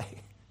God that way.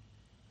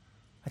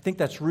 I think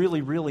that's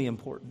really, really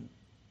important.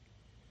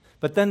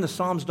 But then the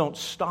Psalms don't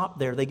stop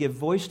there. They give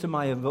voice to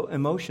my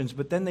emotions,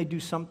 but then they do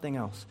something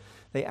else.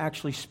 They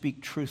actually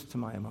speak truth to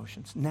my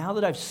emotions. Now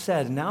that I've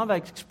said, now that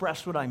I've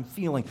expressed what I'm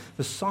feeling,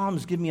 the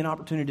Psalms give me an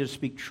opportunity to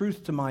speak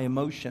truth to my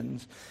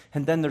emotions.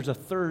 And then there's a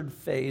third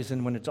phase,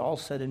 and when it's all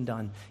said and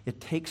done, it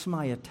takes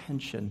my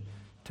attention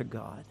to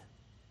God.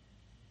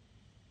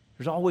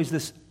 There's always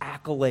this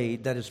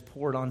accolade that is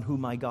poured on who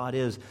my God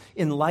is.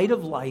 In light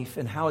of life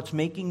and how it's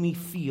making me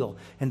feel,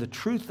 and the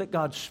truth that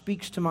God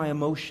speaks to my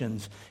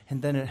emotions,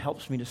 and then it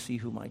helps me to see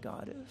who my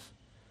God is.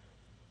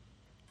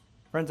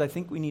 Friends, I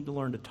think we need to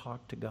learn to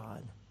talk to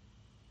God.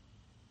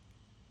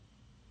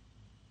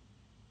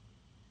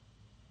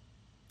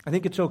 I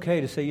think it's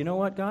okay to say, you know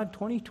what, God,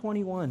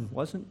 2021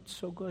 wasn't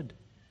so good.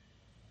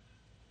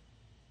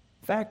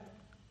 In fact,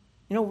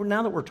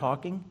 now that we're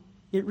talking,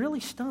 it really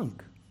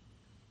stunk.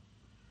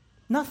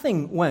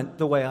 Nothing went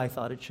the way I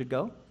thought it should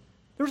go.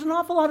 There was an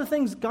awful lot of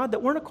things, God,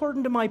 that weren't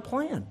according to my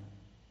plan.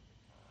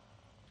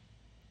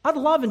 I'd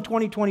love in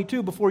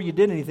 2022, before you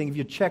did anything, if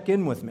you'd check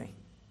in with me.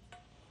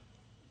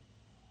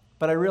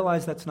 But I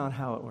realize that's not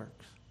how it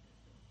works.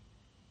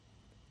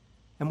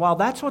 And while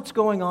that's what's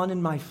going on in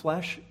my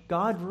flesh,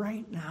 God,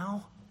 right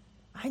now,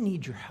 I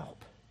need your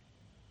help.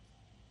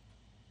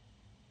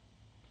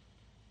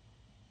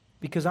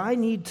 Because I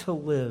need to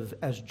live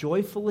as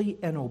joyfully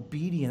and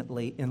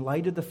obediently in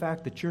light of the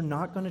fact that you're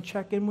not going to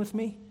check in with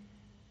me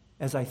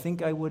as I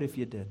think I would if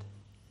you did.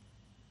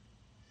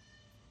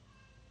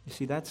 You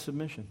see, that's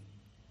submission.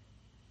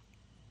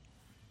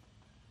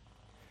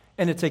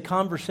 And it's a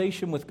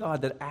conversation with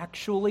God that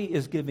actually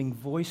is giving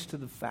voice to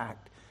the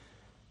fact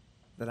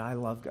that I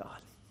love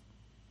God.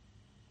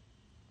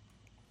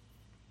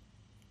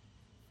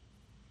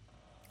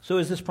 So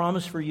is this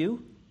promise for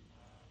you?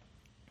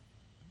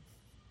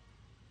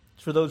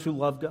 It's for those who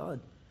love God.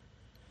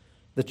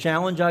 The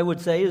challenge, I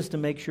would say, is to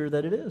make sure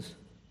that it is.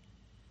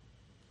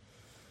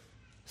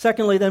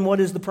 Secondly, then, what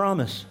is the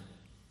promise?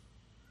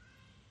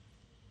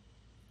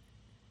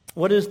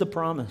 What is the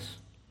promise?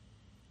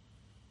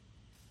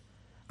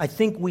 I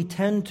think we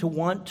tend to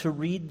want to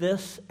read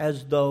this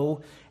as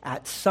though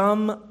at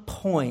some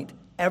point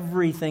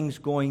everything's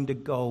going to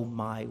go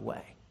my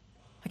way.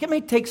 Like it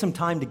may take some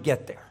time to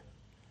get there.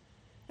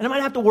 And I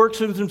might have to work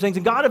through some things,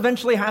 and God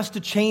eventually has to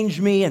change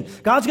me, and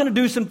God's going to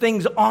do some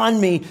things on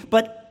me.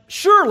 But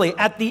surely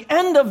at the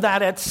end of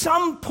that, at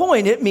some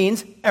point, it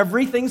means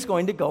everything's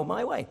going to go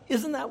my way.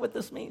 Isn't that what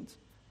this means?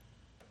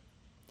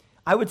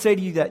 I would say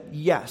to you that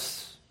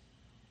yes,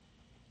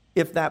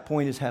 if that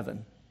point is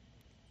heaven.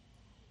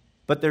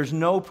 But there's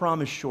no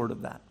promise short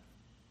of that.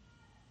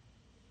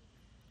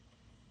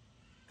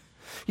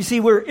 You see,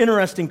 we're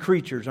interesting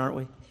creatures, aren't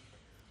we?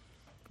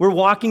 We're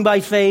walking by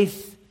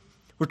faith.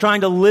 We're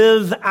trying to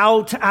live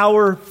out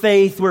our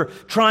faith. We're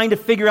trying to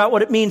figure out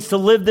what it means to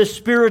live this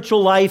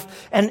spiritual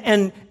life.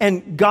 And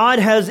God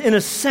has, in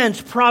a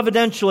sense,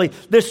 providentially,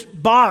 this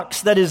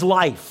box that is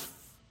life.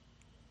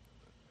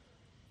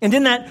 And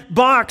in that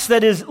box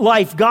that is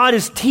life, God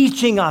is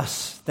teaching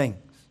us things.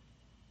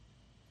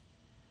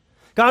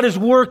 God is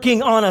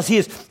working on us. He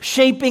is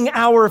shaping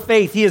our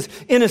faith. He is,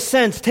 in a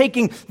sense,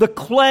 taking the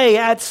clay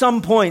at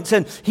some points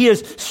and He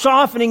is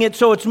softening it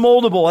so it's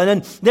moldable. And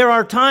then there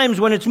are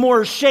times when it's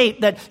more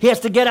shaped that He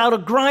has to get out a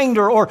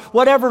grinder or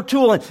whatever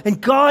tool.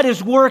 And God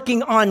is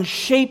working on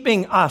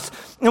shaping us.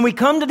 And we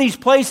come to these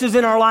places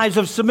in our lives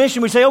of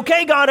submission. We say,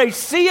 okay, God, I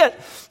see it.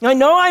 I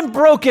know I'm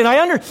broken. I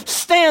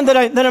understand that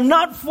I'm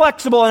not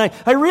flexible. And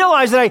I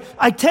realize that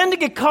I tend to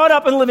get caught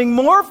up in living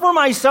more for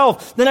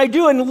myself than I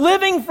do in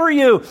living for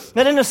You.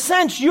 That in a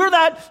sense, You're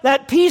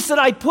that piece that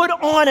I put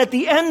on at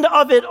the end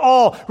of it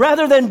all,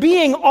 rather than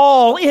being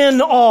all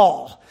in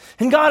all.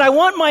 And God, I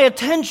want my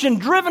attention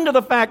driven to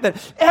the fact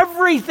that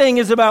everything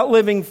is about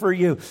living for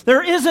You.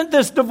 There isn't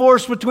this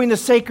divorce between the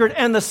sacred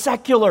and the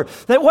secular.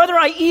 That whether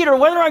I eat or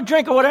whether I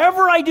drink or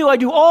whatever I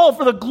do all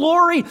for the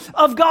glory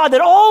of God. That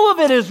all of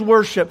it is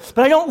worship.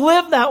 But I don't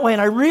live that way,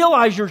 and I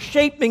realize You're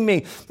shaping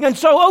me. And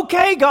so,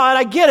 okay, God,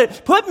 I get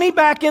it. Put me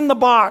back in the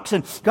box.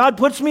 And God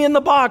puts me in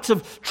the box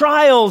of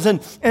trials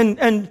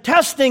and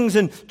testings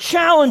and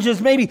challenges,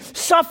 maybe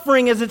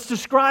suffering as it's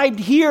described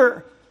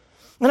here.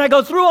 And I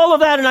go through all of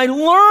that and I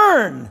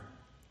learn.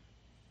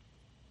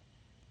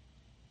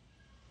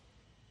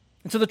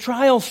 And so the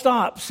trial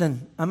stops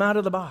and I'm out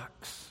of the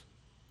box.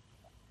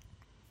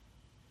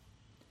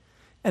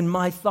 And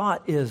my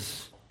thought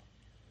is,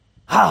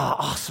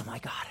 awesome, I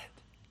got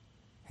it.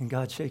 And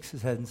God shakes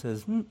His head and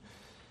says,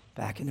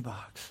 back in the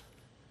box.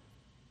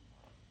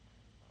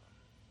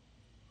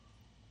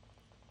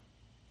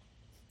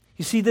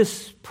 You see,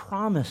 this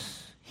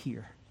promise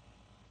here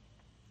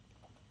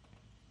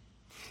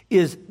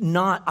is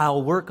not,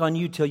 I'll work on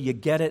you till you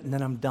get it and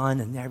then I'm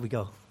done and there we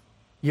go.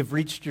 You've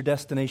reached your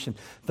destination.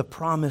 The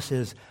promise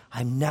is,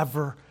 I'm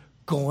never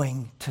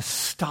going to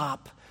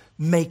stop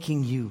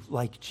making you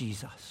like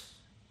Jesus.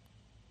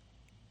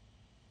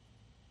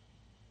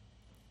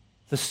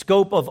 The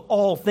scope of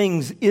all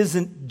things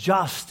isn't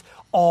just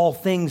all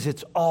things,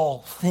 it's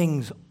all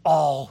things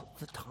all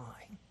the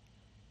time.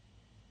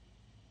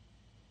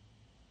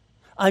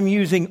 I'm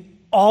using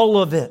all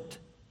of it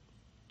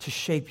to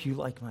shape you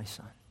like my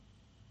Son.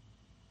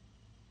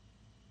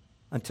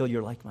 Until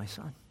you're like my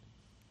Son.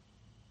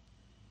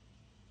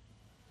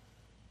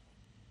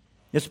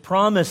 This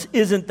promise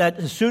isn't that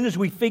as soon as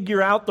we figure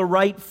out the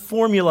right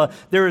formula,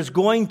 there is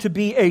going to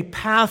be a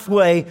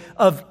pathway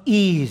of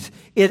ease.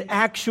 It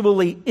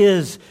actually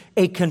is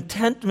a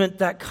contentment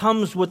that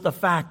comes with the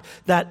fact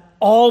that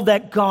all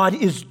that God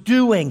is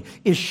doing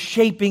is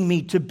shaping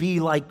me to be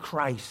like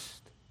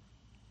Christ.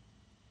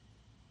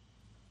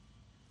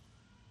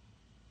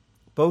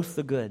 Both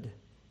the good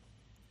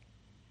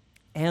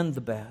and the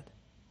bad.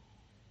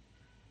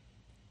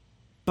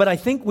 But I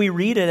think we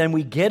read it and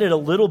we get it a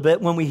little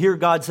bit when we hear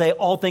God say,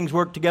 all things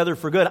work together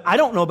for good. I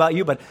don't know about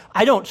you, but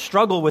I don't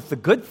struggle with the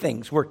good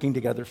things working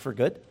together for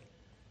good.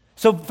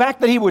 So the fact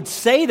that He would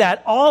say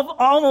that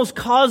almost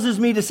causes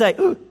me to say,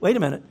 wait a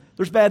minute,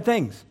 there's bad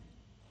things.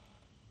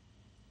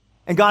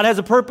 And God has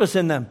a purpose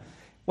in them.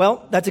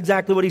 Well, that's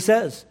exactly what He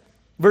says.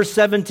 Verse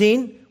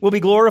 17, we'll be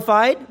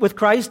glorified with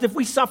Christ if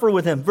we suffer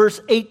with Him. Verse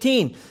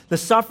 18, the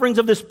sufferings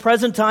of this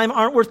present time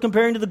aren't worth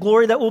comparing to the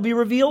glory that will be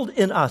revealed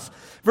in us.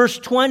 Verse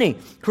 20,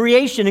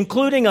 creation,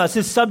 including us,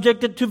 is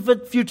subjected to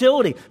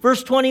futility.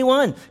 Verse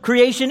 21,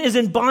 creation is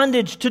in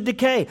bondage to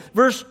decay.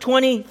 Verse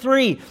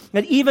 23,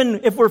 that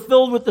even if we're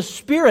filled with the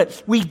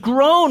Spirit, we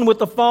groan with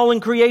the fallen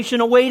creation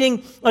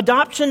awaiting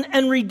adoption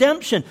and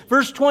redemption.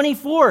 Verse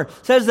 24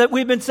 says that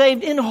we've been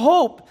saved in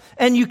hope,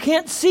 and you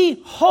can't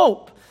see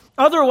hope.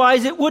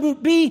 Otherwise, it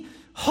wouldn't be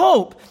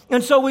hope.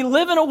 And so we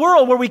live in a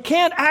world where we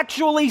can't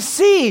actually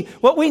see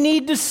what we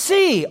need to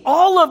see.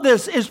 All of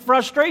this is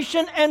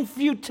frustration and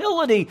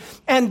futility.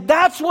 And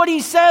that's what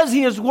He says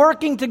He is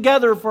working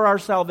together for our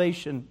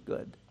salvation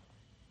good.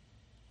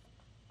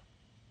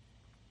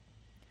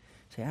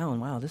 Say, Alan,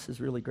 wow, this is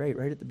really great.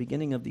 Right at the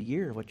beginning of the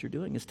year, what you're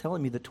doing is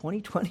telling me that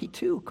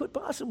 2022 could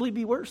possibly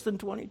be worse than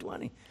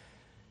 2020.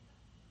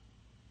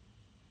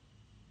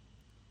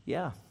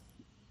 Yeah.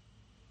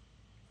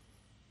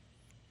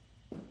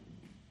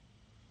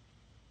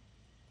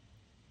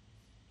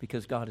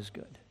 because God is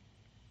good.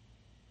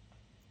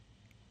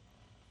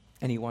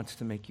 And He wants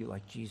to make you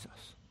like Jesus.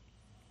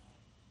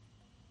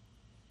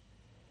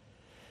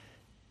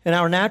 And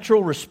our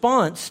natural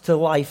response to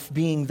life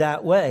being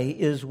that way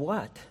is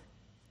what?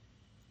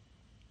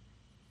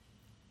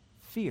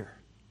 Fear.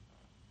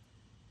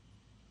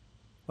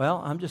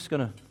 Well, I'm just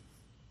going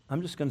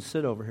to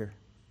sit over here.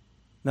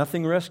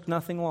 Nothing risked,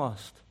 nothing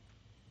lost.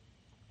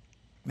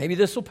 Maybe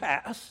this will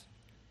pass.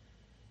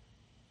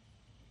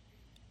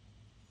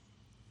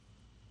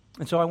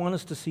 And so I want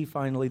us to see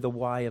finally the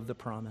why of the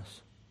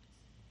promise.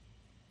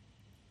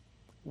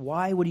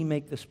 Why would He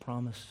make this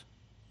promise?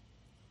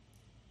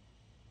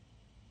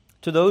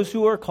 To those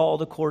who are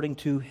called according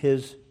to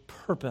His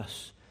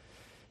purpose.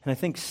 And I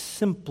think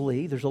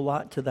simply, there's a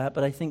lot to that,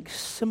 but I think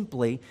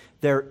simply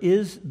there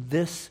is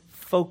this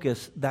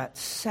focus that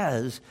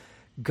says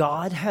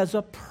God has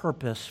a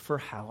purpose for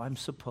how I'm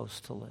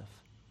supposed to live.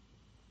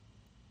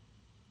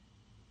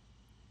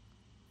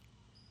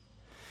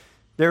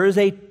 There is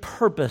a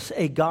purpose,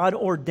 a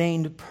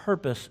God-ordained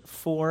purpose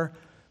for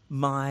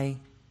my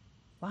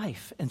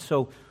life. And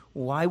so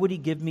why would He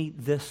give me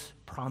this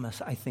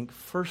promise? I think,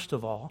 first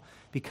of all,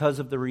 because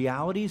of the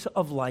realities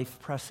of life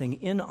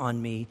pressing in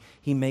on me,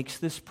 He makes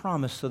this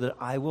promise so that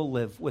I will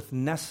live with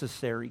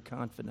necessary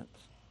confidence.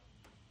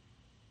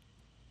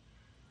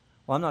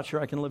 Well, I'm not sure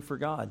I can live for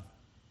God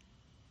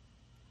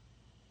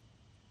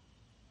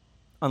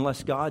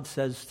unless God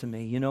says to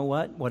me, you know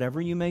what? Whatever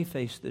you may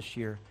face this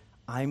year,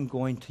 I'm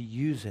going to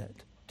use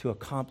it to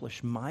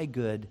accomplish my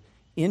good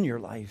in your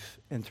life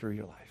and through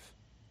your life.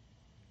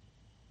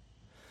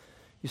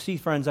 You see,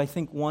 friends, I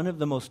think one of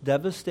the most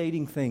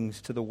devastating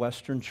things to the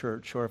Western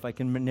church, or if I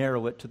can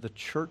narrow it to the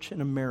church in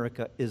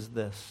America, is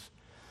this.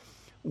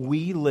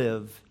 We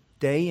live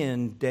day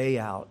in, day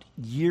out,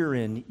 year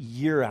in,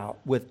 year out,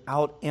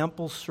 without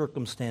ample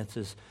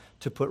circumstances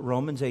to put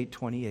Romans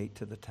 8:28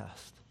 to the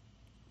test.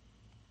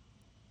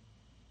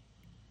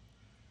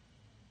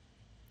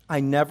 I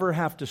never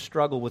have to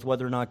struggle with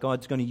whether or not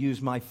God's going to use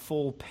my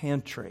full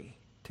pantry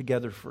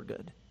together for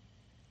good.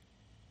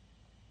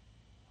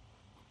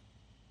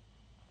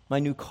 My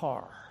new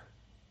car.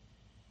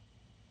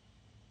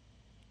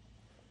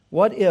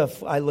 What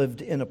if I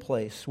lived in a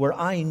place where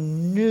I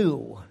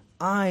knew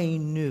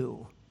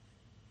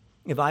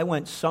if I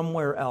went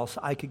somewhere else,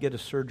 I could get a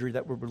surgery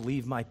that would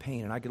relieve my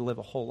pain and I could live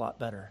a whole lot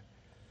better.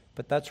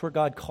 But that's where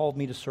God called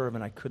me to serve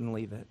and I couldn't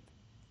leave it.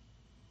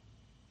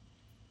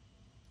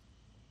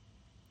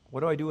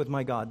 What do I do with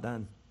my God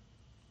then?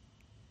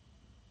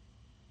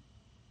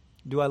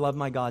 Do I love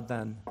my God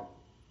then?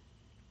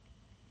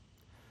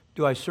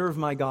 Do I serve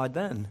my God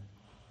then?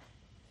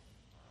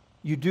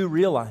 You do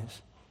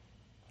realize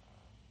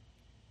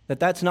that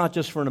that's not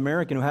just for an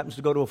American who happens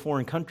to go to a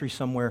foreign country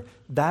somewhere.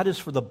 That is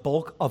for the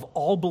bulk of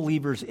all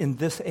believers in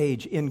this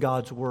age in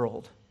God's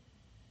world.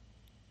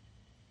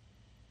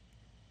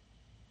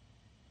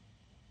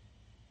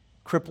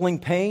 Crippling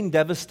pain,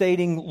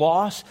 devastating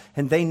loss,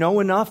 and they know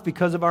enough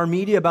because of our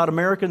media about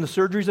America and the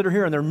surgeries that are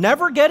here, and they're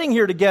never getting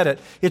here to get it.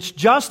 It's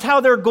just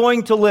how they're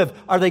going to live.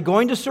 Are they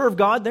going to serve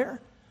God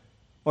there?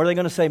 Or are they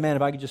going to say, man,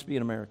 if I could just be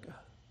in America?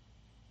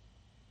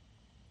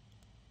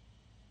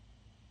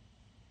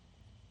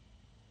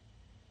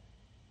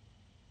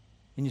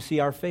 And you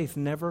see, our faith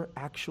never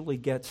actually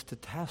gets to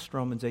test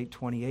Romans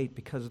 8:28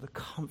 because of the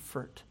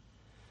comfort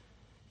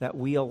that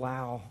we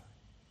allow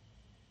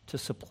to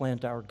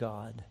supplant our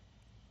God.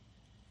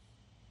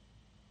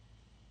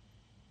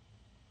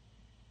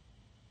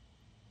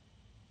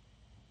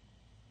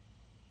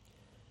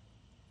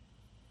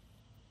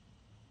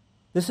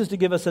 This is to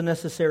give us a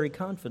necessary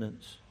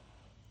confidence.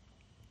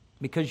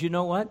 Because you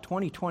know what?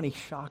 2020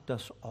 shocked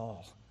us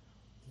all.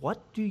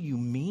 What do you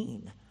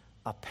mean,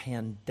 a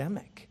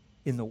pandemic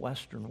in the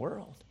Western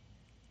world?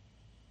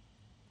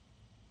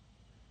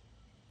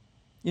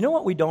 You know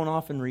what we don't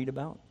often read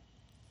about?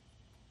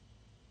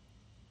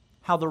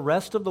 How the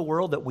rest of the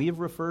world that we have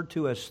referred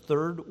to as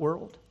third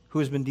world, who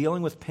has been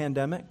dealing with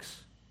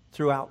pandemics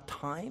throughout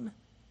time,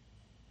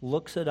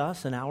 looks at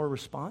us and our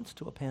response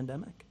to a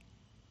pandemic.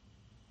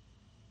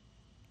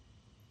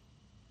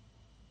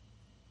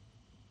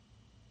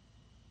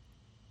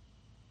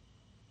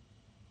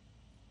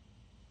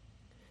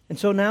 And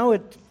so now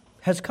it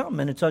has come,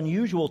 and it's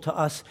unusual to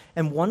us.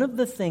 And one of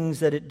the things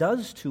that it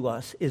does to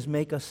us is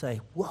make us say,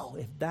 whoa,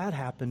 if that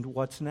happened,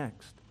 what's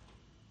next?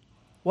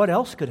 What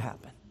else could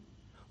happen?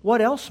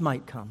 What else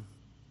might come?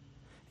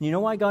 And you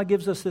know why God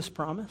gives us this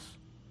promise?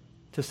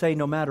 To say,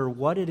 no matter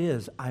what it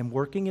is, I'm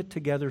working it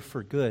together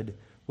for good.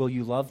 Will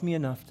you love me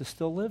enough to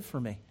still live for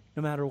me,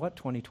 no matter what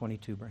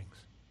 2022 brings?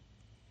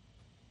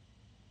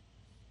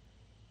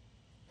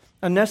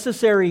 A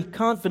necessary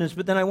confidence,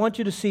 but then I want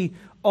you to see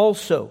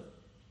also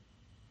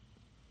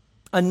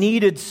a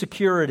needed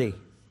security.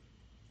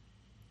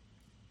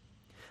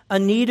 A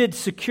needed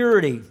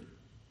security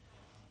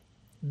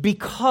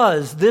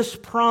because this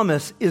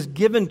promise is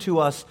given to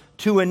us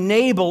to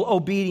enable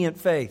obedient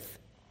faith.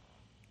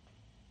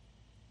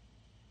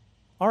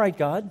 All right,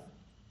 God,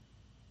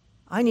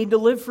 I need to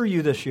live for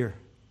you this year.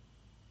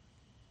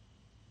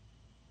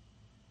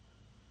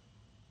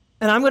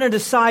 And I'm going to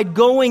decide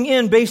going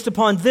in based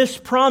upon this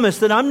promise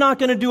that I'm not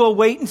going to do a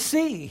wait and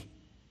see.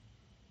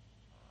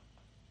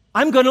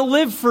 I'm going to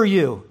live for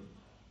you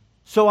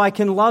so I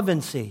can love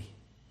and see.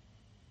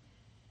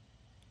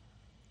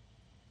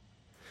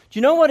 Do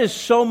you know what is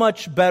so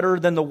much better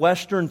than the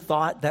Western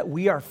thought that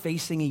we are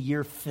facing a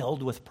year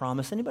filled with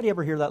promise? Anybody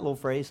ever hear that little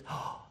phrase?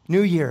 Oh,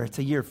 New Year, it's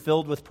a year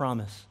filled with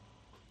promise.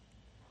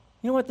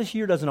 You know what? This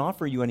year doesn't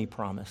offer you any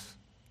promise.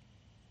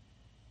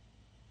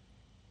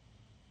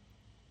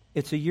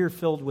 It's a year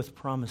filled with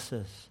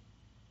promises.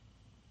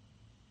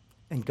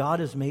 And God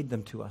has made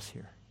them to us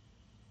here.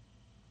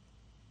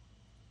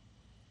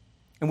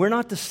 And we're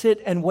not to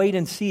sit and wait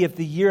and see if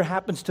the year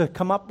happens to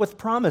come up with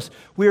promise.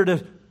 We are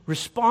to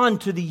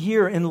respond to the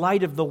year in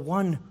light of the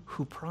one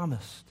who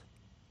promised.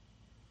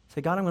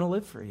 Say, God, I'm going to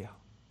live for you.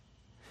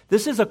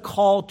 This is a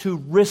call to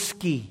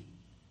risky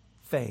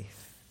faith.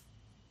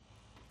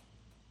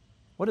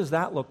 What does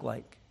that look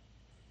like?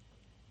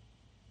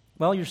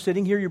 Well, you're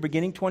sitting here, you're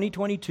beginning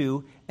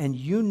 2022, and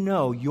you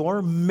know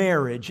your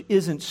marriage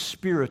isn't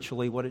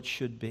spiritually what it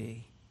should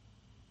be.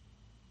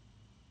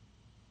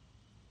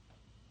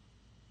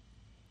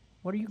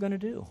 What are you going to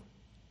do?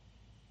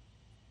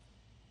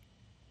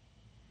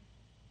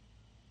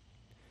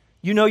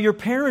 You know your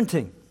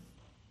parenting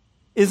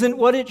isn't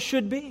what it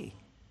should be.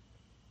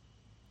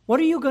 What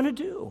are you going to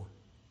do?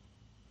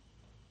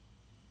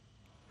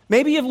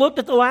 Maybe you've looked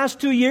at the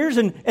last 2 years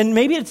and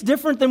maybe it's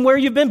different than where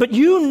you've been, but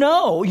you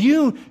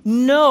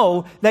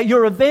know that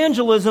your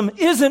evangelism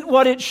isn't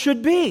what it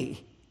should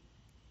be.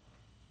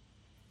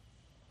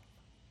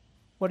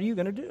 What are you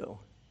going to do?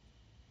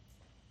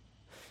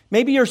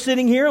 Maybe you're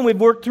sitting here and we've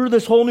worked through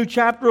this whole new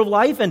chapter of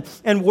life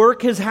and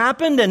work has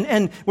happened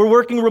and we're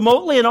working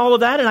remotely and all of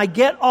that, and I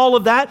get all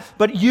of that,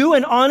 but you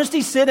in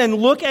honesty sit and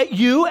look at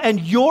you and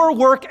your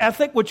work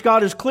ethic, which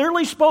God has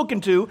clearly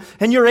spoken to,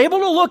 and you're able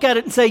to look at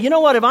it and say, you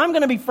know what, if I'm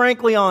going to be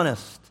frankly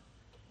honest,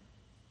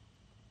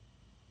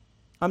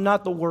 I'm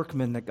not the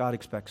workman that God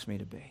expects me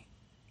to be.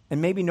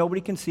 And maybe nobody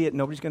can see it,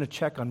 nobody's going to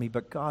check on me,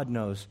 but God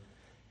knows.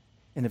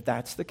 And if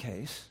that's the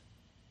case,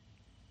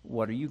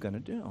 what are you going to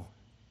do?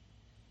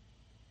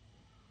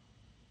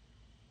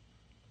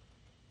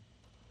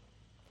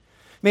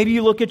 Maybe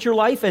you look at your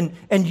life and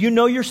you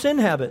know your sin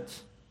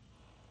habits.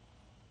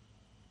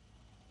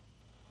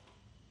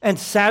 And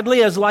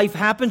sadly, as life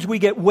happens, we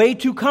get way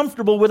too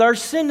comfortable with our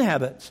sin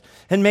habits.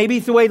 And maybe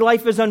the way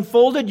life has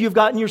unfolded, you've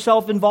gotten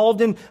yourself involved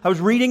in, I was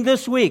reading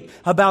this week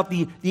about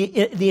the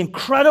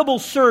incredible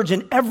surge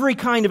in every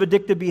kind of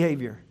addictive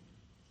behavior.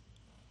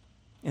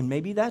 And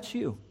maybe that's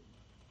you.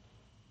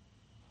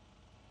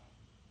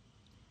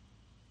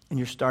 And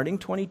you're starting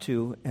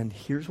 22, and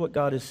here's what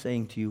God is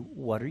saying to you.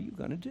 What are you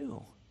going to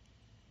do?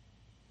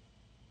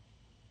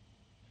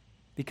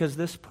 Because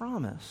this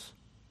promise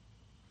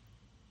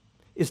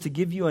is to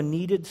give you a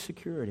needed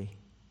security.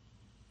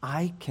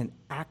 I can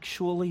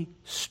actually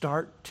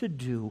start to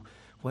do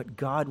what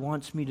God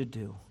wants me to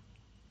do,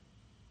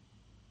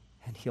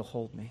 and He'll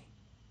hold me.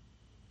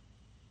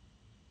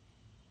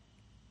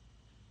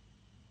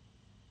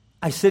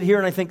 I sit here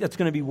and I think that's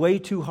going to be way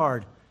too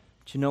hard.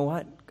 But you know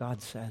what?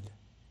 God said,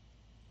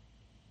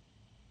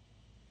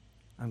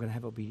 I'm going to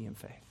have obedient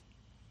faith.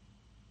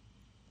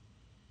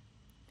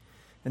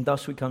 And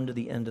thus we come to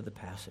the end of the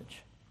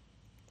passage.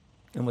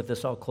 And with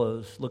this I'll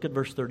close. Look at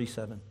verse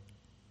 37.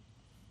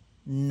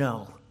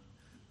 No.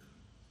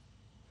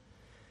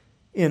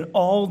 In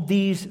all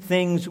these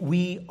things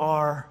we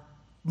are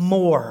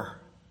more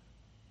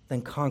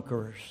than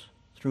conquerors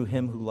through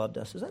Him who loved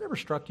us. Has that ever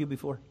struck you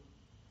before?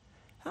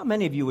 How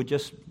many of you would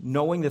just,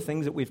 knowing the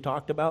things that we've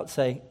talked about,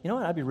 say, you know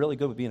what, I'd be really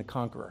good with being a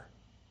conqueror.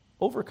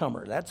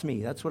 Overcomer, that's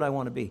me. That's what I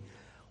want to be.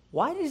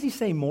 Why does He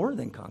say more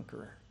than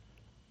conqueror?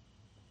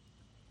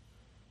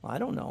 Well, I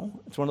don't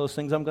know. It's one of those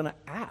things I'm going to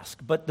ask.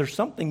 But there's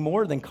something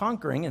more than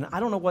conquering, and I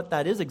don't know what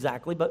that is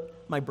exactly,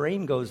 but my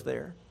brain goes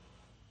there.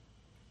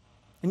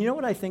 And you know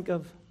what I think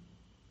of?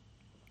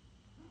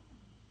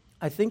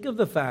 I think of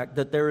the fact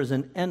that there is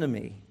an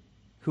enemy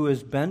who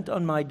is bent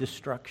on my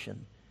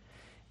destruction.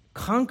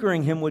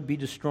 Conquering him would be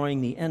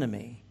destroying the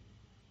enemy.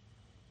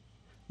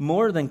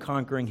 More than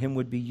conquering him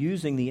would be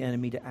using the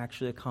enemy to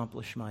actually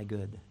accomplish my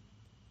good.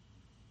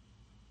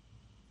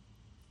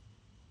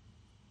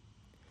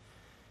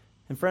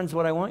 And friends,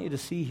 what I want you to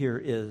see here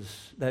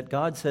is that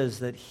God says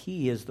that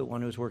He is the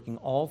one who is working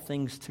all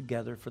things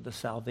together for the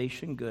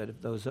salvation good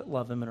of those that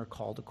love Him and are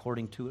called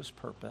according to His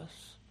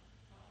purpose.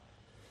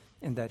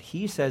 And that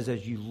He says,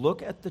 as you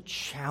look at the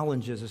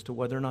challenges as to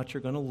whether or not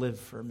you're going to live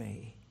for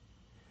me,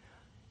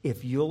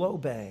 if you'll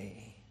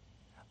obey,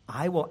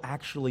 I will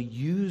actually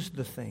use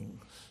the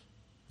things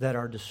that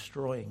are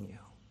destroying you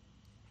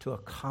to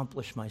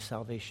accomplish my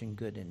salvation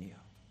good in you.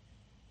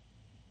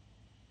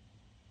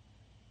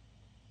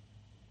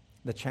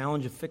 The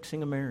challenge of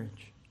fixing a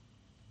marriage,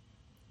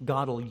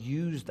 God will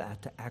use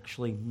that to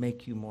actually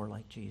make you more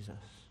like Jesus.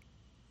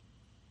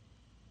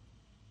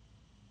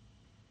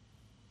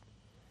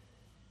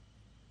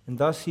 And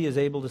thus He is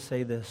able to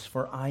say this,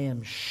 for I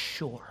am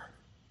sure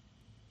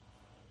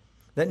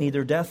that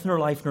neither death nor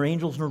life, nor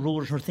angels nor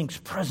rulers, nor things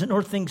present,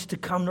 nor things to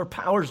come, nor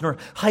powers, nor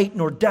height,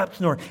 nor depth,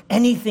 nor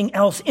anything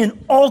else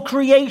in all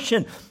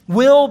creation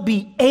will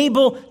be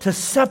able to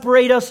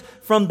separate us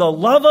from the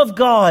love of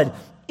God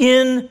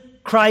in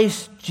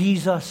Christ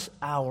Jesus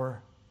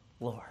our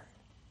Lord.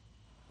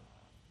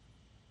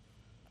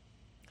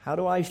 How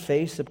do I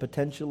face a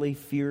potentially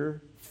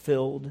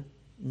fear-filled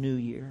new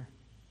year?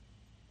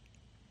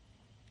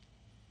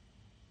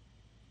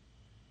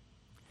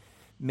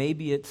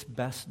 Maybe it's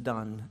best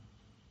done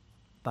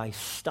by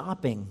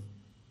stopping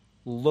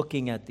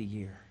looking at the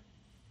year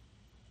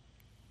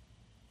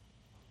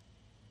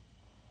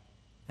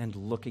and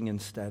looking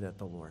instead at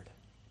the Lord.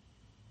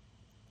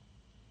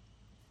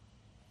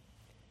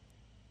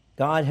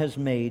 God has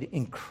made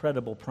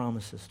incredible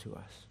promises to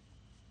us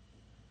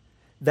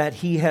that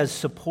He has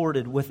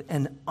supported with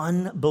an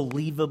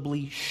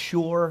unbelievably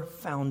sure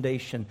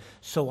foundation,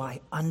 so I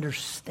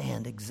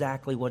understand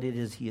exactly what it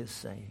is He is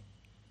saying.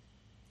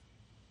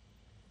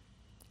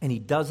 And He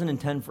doesn't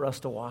intend for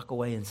us to walk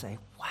away and say,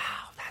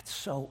 wow, that's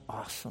so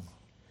awesome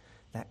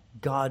that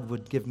God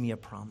would give me a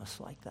promise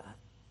like that.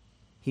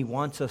 He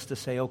wants us to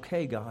say,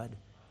 okay, God,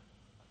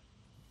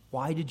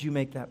 why did you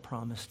make that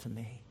promise to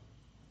me?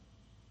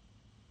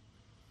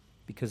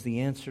 Because the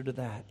answer to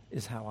that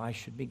is how I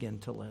should begin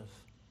to live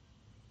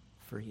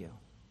for you.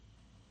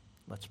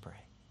 Let's pray.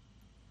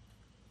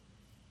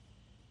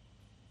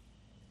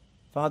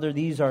 Father,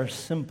 these are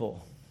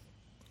simple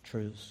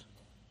truths,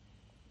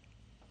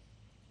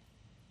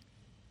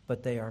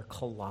 but they are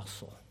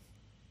colossal.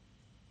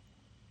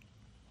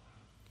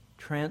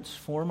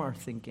 Transform our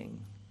thinking.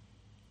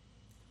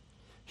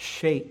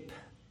 Shape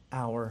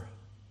our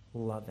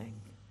loving.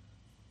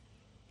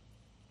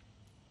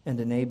 And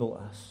enable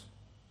us,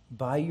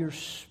 by your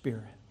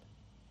Spirit,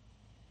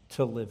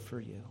 to live for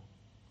you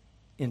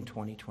in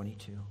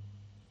 2022.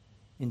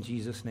 In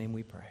Jesus' name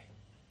we pray.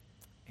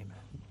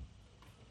 Amen.